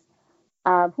 90s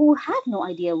who had no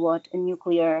idea what a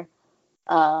nuclear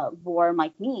war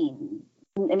might mean.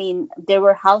 There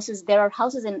are houses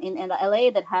in LA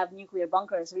that have nuclear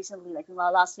bunkers. Recently,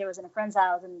 last year I was in a friend's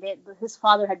house, and his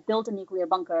father had built a nuclear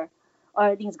bunker, or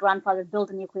I think his grandfather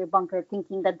built a nuclear bunker,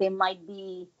 thinking that there might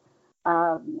be,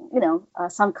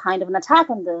 some kind of an attack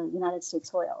on the United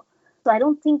States soil. So I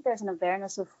don't think there's an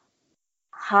awareness of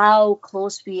how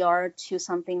close we are to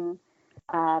something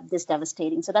this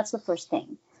devastating. So that's the first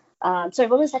thing. Sorry,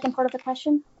 what was the second part of the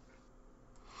question?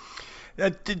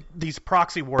 These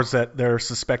proxy wars that they're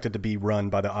suspected to be run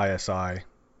by the ISI,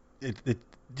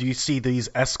 do you see these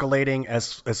escalating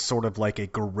as sort of like a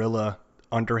guerrilla,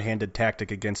 underhanded tactic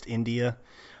against India?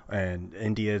 And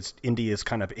India's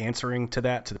kind of answering to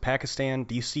that, to the Pakistan?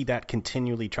 Do you see that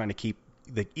continually trying to keep,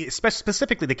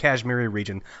 specifically the Kashmiri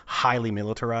region, highly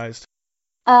militarized?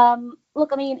 In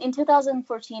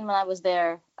 2014, when I was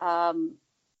there, when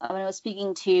I was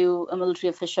speaking to a military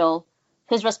official,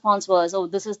 his response was,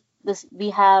 we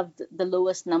have the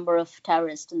lowest number of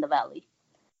terrorists in the valley.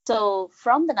 So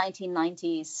from the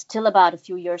 1990s till about a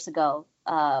few years ago,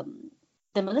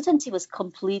 the militancy was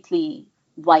completely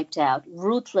wiped out,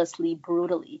 ruthlessly,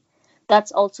 brutally.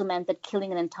 That's also meant that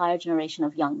killing an entire generation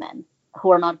of young men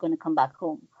who are not going to come back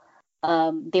home.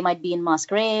 They might be in mass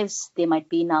graves. They might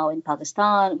be now in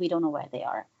Pakistan. We don't know where they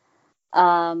are.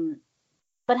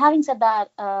 But having said that,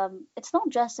 it's not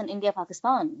just an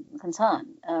India-Pakistan concern.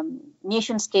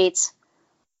 Nation states,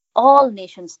 all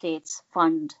nation states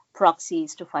fund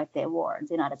proxies to fight their war.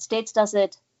 The United States does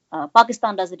it.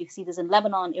 Pakistan does it. You see this in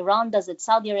Lebanon. Iran does it.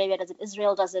 Saudi Arabia does it.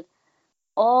 Israel does it.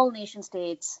 All nation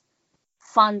states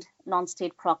fund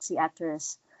non-state proxy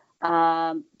actors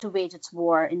to wage its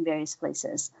war in various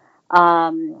places.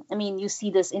 I mean, you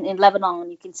see this in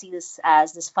Lebanon. You can see this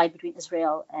as this fight between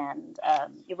Israel and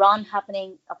Iran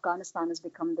happening. Afghanistan has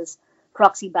become this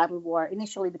proxy battle war,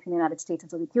 initially between the United States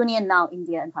and Soviet Union, now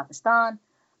India and Pakistan.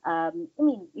 I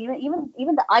mean,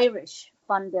 even the Irish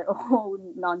fund their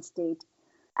own non-state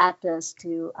actors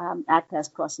to act as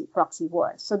proxy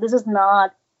wars. So this is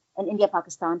not an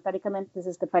India-Pakistan predicament. This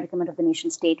is the predicament of the nation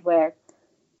state, where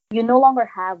you no longer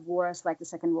have wars like the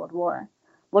Second World War.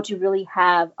 What you really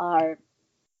have are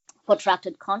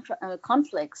protracted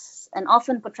conflicts, and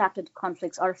often protracted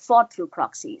conflicts are fought through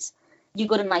proxies. You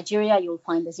go to Nigeria, you'll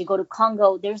find this. You go to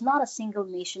Congo, there's not a single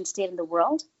nation state in the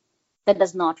world that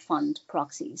does not fund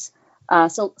proxies.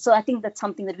 So I think that's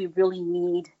something that we really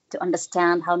need to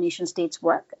understand how nation states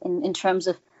work in terms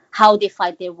of how they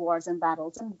fight their wars and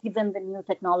battles. And given the new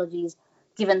technologies,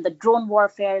 given the drone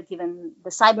warfare, given the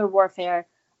cyber warfare,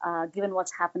 given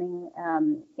what's happening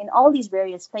in all these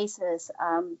various places,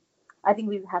 I think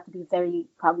we have to be very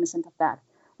cognizant of that.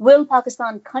 Will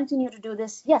Pakistan continue to do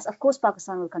this? Yes, of course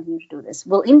Pakistan will continue to do this.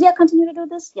 Will India continue to do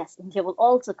this? Yes, India will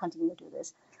also continue to do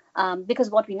this. Because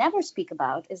what we never speak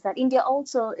about is that India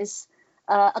also is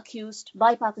accused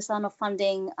by Pakistan of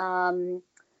funding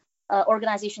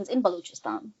organizations in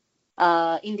Balochistan.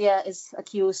 India is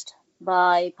accused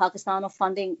by Pakistan of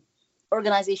funding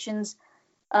organizations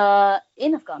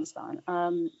in Afghanistan.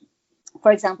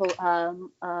 For example,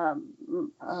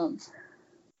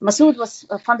 Masood was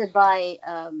funded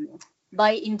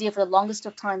by India for the longest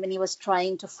of time when he was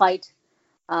trying to fight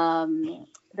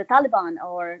the Taliban,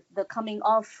 or the coming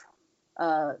of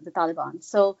the Taliban.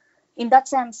 So in that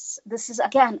sense, this is,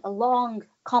 again, a long,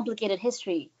 complicated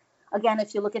history. Again,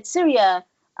 if you look at Syria,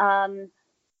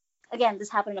 again, this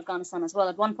happened in Afghanistan as well.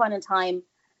 At one point in time,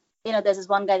 there's this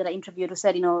one guy that I interviewed who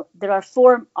said, there are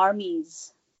 4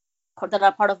 armies that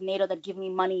are part of NATO that give me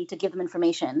money to give them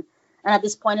information. And at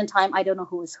this point in time, I don't know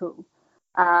who is who.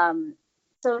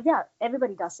 So yeah,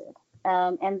 everybody does it.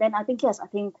 And then I think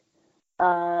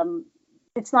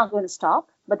it's not going to stop.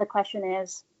 But the question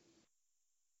is,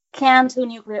 can two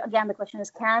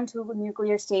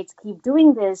nuclear states keep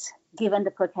doing this, given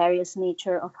the precarious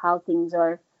nature of how things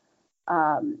are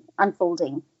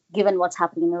unfolding, given what's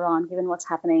happening in Iran, given what's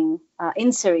happening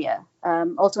in Syria?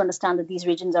 Also understand that these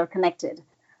regions are connected.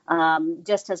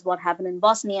 Just as what happened in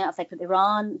Bosnia affected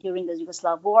Iran during the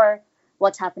Yugoslav war,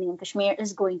 what's happening in Kashmir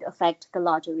is going to affect the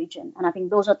larger region. And I think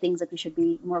those are things that we should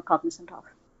be more cognizant of.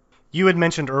 You had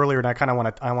mentioned earlier, and I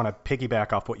want to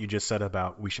piggyback off what you just said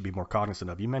about we should be more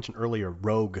cognizant of. You mentioned earlier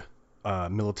rogue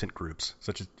militant groups,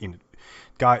 such as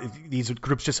these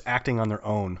groups just acting on their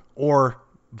own or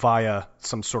via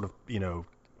some sort of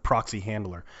proxy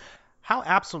handler. How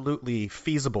absolutely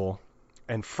feasible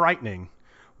and frightening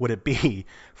would it be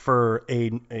for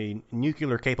a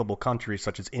nuclear capable country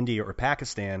such as India or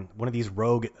Pakistan, one of these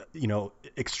rogue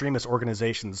extremist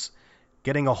organizations,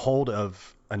 getting a hold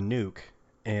of a nuke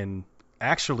and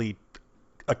actually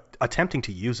attempting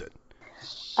to use it?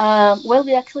 Well,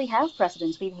 we actually have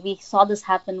precedents. We saw this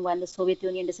happen when the Soviet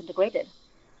Union disintegrated.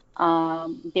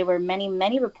 There were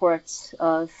many reports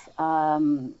of,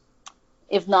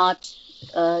 if not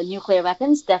nuclear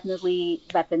weapons, definitely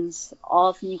weapons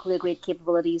of nuclear-grade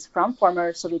capabilities from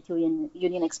former Soviet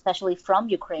Union, especially from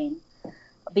Ukraine,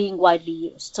 being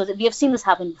widely used. So we have seen this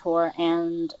happen before,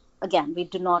 and again, we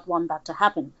do not want that to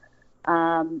happen.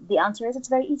 The answer is it's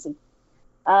very easy.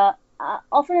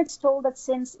 Often it's told that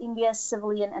since India's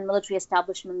civilian and military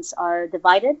establishments are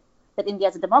divided, that India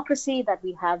is a democracy, that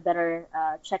we have better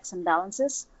checks and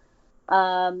balances.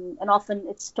 And often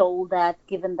it's told that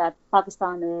given that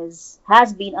Pakistan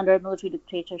has been under a military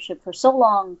dictatorship for so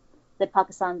long, that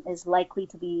Pakistan is likely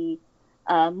to be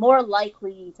more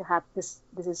likely to have this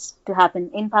is to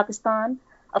happen in Pakistan.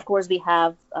 Of course, we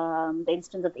have the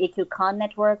instance of the AQ Khan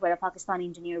network, where a Pakistani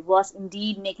engineer was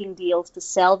indeed making deals to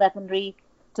sell weaponry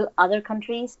to other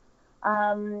countries.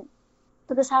 So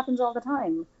this happens all the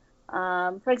time.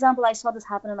 For example, I saw this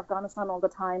happen in Afghanistan all the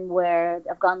time, where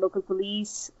the Afghan local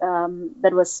police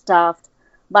that was staffed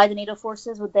by the NATO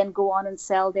forces would then go on and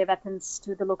sell their weapons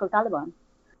to the local Taliban.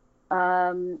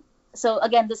 So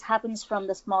again, this happens from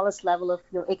the smallest level of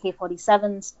your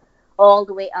AK-47s all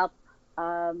the way up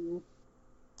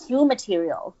few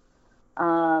material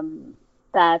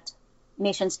that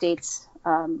nation states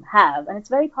have, and it's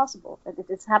very possible.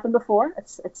 It's happened before.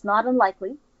 It's not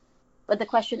unlikely, but the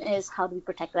question is, how do we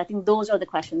protect it? I think those are the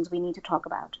questions we need to talk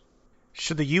about.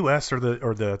 Should the U.S. or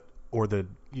the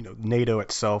NATO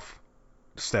itself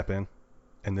step in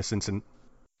this incident?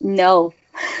 No.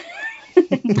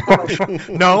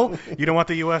 No, you don't want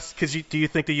the U.S. because do you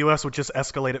think the U.S. would just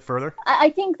escalate it further? I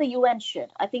think the UN should.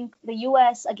 I think the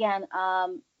U.S. again.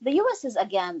 The U.S. is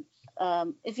again.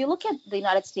 If you look at the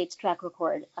United States track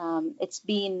record, it's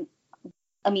been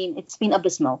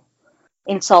abysmal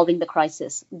in solving the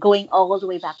crisis, going all the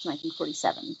way back to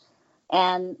 1947.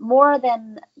 And more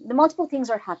than the multiple things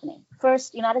are happening.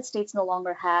 First, the United States no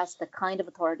longer has the kind of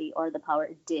authority or the power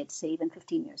it did, say, even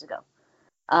 15 years ago.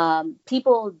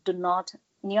 People do not.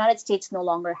 The United States no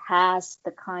longer has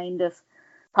the kind of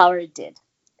power it did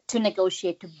to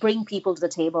negotiate, to bring people to the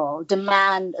table,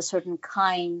 demand a certain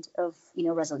kind of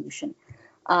resolution.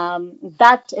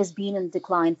 That has been in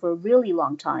decline for a really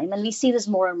long time, and we see this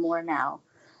more and more now.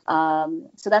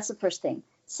 So that's the first thing.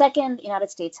 Second, the United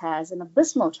States has an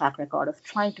abysmal track record of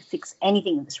trying to fix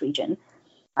anything in this region.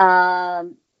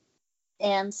 And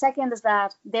second is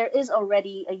that there is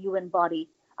already a UN body.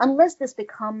 Unless this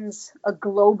becomes a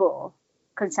global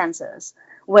consensus,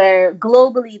 where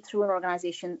globally through an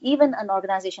organization, even an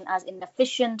organization as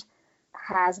inefficient,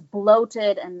 has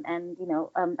bloated, and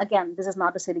again, this is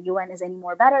not to say the UN is any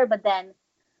more better, but then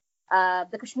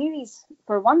the Kashmiris,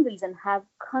 for one reason, have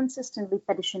consistently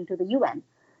petitioned to the UN.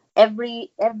 Every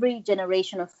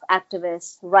generation of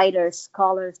activists, writers,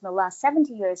 scholars in the last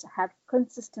 70 years have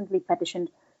consistently petitioned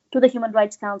to the Human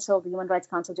Rights Council. The Human Rights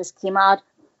Council just came out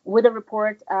with a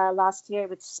report last year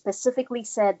which specifically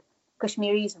said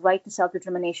Kashmiri's right to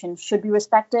self-determination should be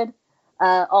respected.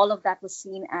 All of that was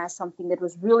seen as something that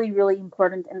was really, really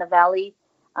important in the valley.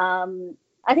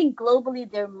 I think globally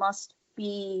there must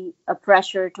be a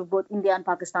pressure to both India and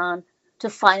Pakistan to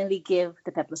finally give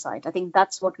the plebiscite. I think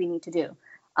that's what we need to do.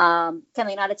 Can the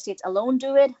United States alone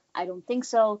do it? I don't think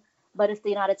so. But if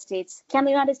can the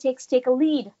United States take a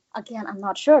lead? Again, I'm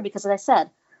not sure, because as I said,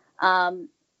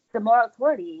 the moral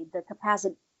authority, the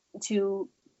capacity to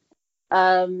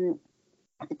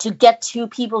get two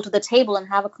people to the table and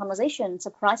have a conversation,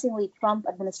 surprisingly, Trump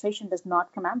administration does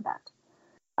not command that.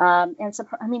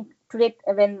 Today,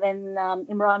 when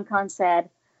Imran Khan said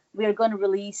we are going to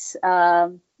release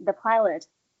the pilot,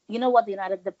 you know what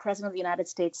the president of the United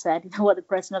States said? You know what the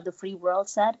president of the free world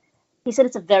said? He said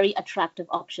it's a very attractive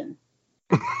option.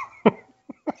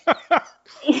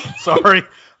 Sorry,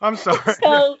 I'm sorry.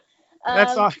 So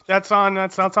that's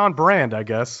on brand, I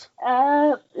guess.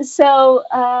 And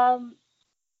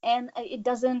it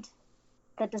doesn't.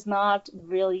 That does not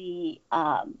really.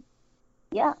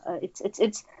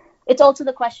 It's also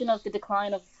the question of the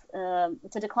decline of.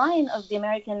 It's a decline of the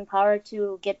American power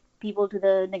to get people to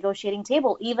the negotiating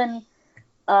table, even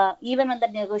when the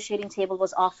negotiating table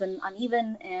was often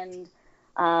uneven and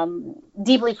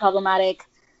deeply problematic,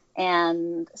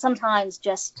 and sometimes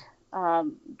just.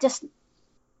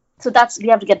 So we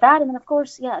have to get that, and then of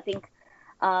course, I think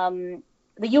the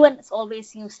UN always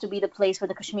seems to be the place where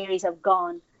the Kashmiris have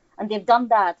gone, and they've done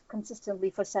that consistently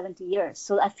for 70 years.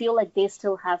 So I feel like they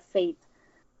still have faith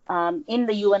in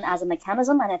the UN as a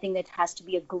mechanism, and I think it has to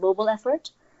be a global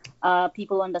effort.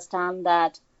 People understand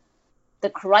that the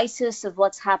crisis of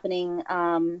what's happening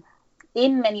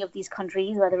in many of these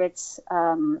countries, whether it's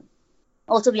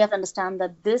also we have to understand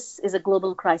that this is a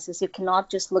global crisis. You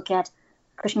cannot just look at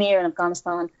Kashmir and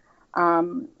Afghanistan.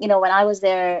 When I was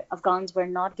there, Afghans were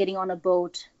not getting on a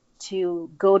boat to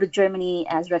go to Germany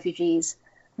as refugees.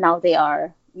 Now they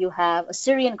are. You have a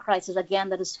Syrian crisis, again,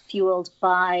 that is fueled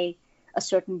by a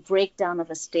certain breakdown of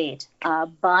a state,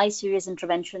 by serious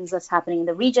interventions that's happening in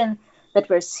the region that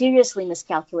were seriously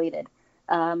miscalculated.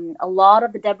 A lot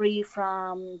of the debris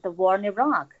from the war in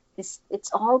Iraq, it's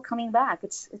all coming back.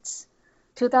 It's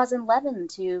 2011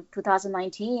 to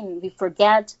 2019. We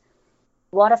forget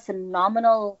what a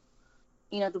phenomenal,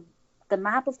 the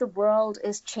map of the world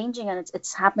is changing, and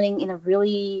it's happening in a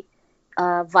really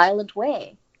violent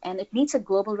way. And it needs a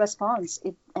global response.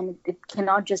 It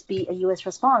cannot just be a U.S.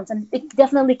 response, and it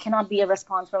definitely cannot be a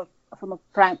response from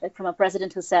a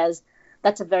president who says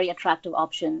that's a very attractive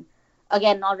option.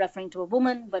 Again, not referring to a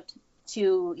woman, but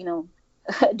to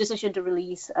a decision to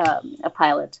release a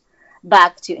pilot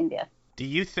back to India. Do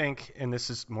you think, and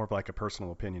this is more like a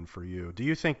personal opinion for you, do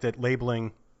you think that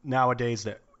labeling nowadays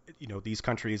that these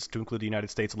countries, to include the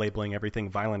United States, labeling everything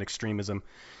violent extremism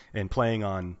and playing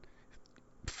on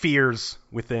fears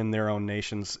within their own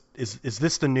nations, is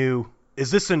this the new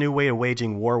way of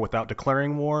waging war without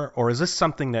declaring war, or is this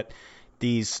something that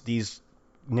these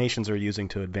nations are using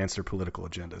to advance their political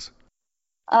agendas?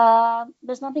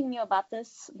 There's nothing new about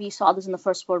this. We saw this in the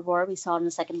First World War. We saw it in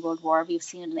the Second World War. We've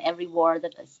seen it in every war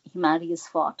that humanity has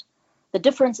fought. The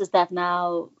difference is that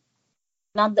now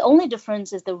the only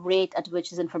difference is the rate at which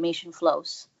this information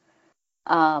flows.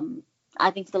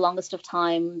 I think for the longest of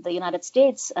time, the United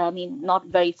States, not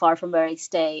very far from where I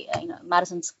stay,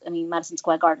 Madison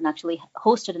Square Garden actually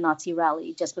hosted a Nazi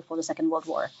rally just before the Second World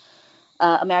War.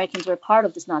 Americans were part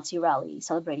of this Nazi rally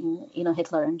celebrating,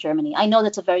 Hitler in Germany. I know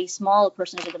that's a very small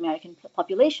percentage of the American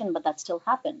population, but that still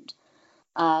happened.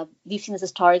 We've seen this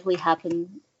historically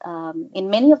happen in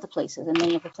many of the places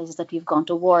that we've gone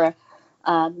to war.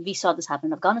 We saw this happen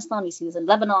in Afghanistan. We see this in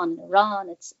Lebanon, in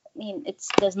Iran.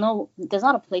 There's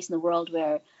not a place in the world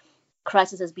where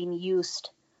crisis has been used.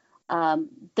 The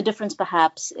difference,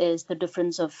 perhaps, is the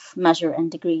difference of measure and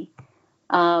degree.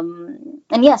 And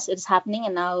yes, it is happening.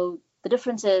 And now the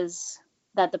difference is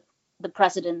that the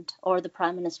president or the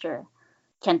prime minister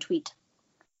can tweet,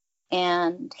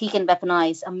 and he can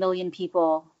weaponize 1 million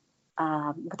people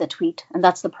with a tweet, and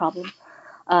that's the problem.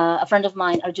 A friend of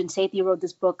mine, Arjun Sethi, wrote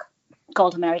this book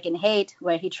called American Hate,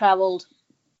 where he traveled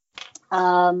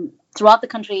throughout the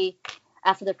country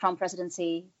after the Trump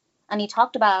presidency, and he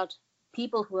talked about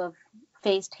people who have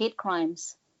faced hate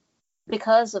crimes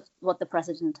because of what the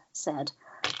president said.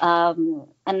 And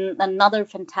another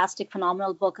fantastic,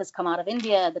 phenomenal book has come out of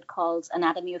India that calls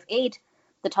Anatomy of Hate,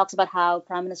 that talks about how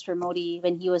Prime Minister Modi,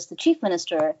 when he was the chief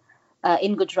minister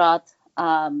in Gujarat,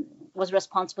 was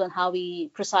responsible in how he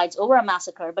presides over a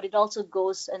massacre, but it also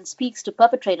goes and speaks to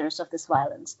perpetrators of this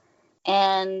violence.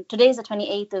 And today is the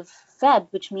 28th of Feb,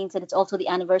 which means that it's also the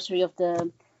anniversary of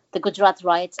the Gujarat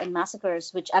riots and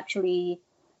massacres, which actually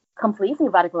completely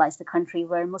radicalized the country,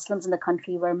 where Muslims in the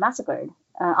country were massacred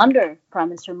under Prime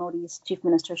Minister Modi's chief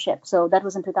ministership. So that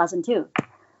was in 2002.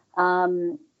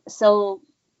 So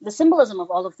the symbolism of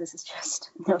all of this is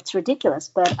just, it's ridiculous.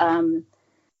 But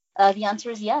the answer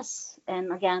is yes.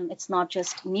 And again, it's not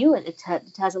just new. It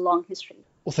has a long history.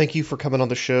 Well, thank you for coming on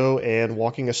the show and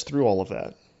walking us through all of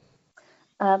that.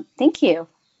 Thank you.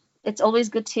 It's always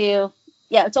good to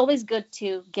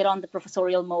get on the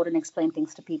professorial mode and explain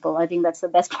things to people. I think that's the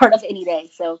best part of any day.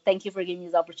 So thank you for giving me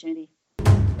this opportunity.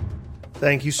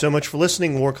 Thank you so much for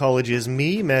listening. War College is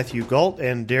me, Matthew Gault,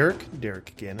 and Derek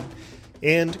Gannon,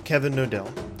 and Kevin Nodell.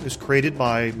 It was created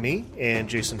by me and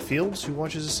Jason Fields, who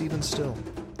watches us even still.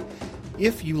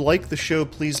 If you like the show,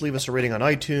 please leave us a rating on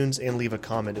iTunes and leave a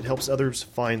comment. It helps others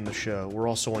find the show. We're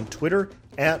also on Twitter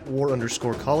at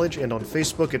 @war_college and on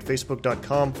Facebook at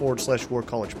facebook.com/War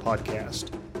College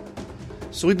Podcast.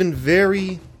 So we've been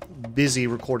very busy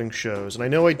recording shows, and I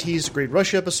know I teased a great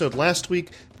Russia episode last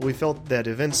week, but we felt that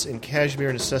events in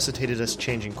Kashmir necessitated us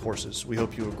changing courses. We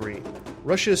hope you agree.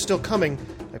 Russia is still coming,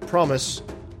 I promise,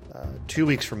 2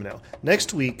 weeks from now.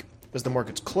 Next week, as the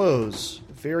markets close,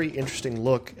 a very interesting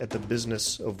look at the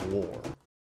business of war.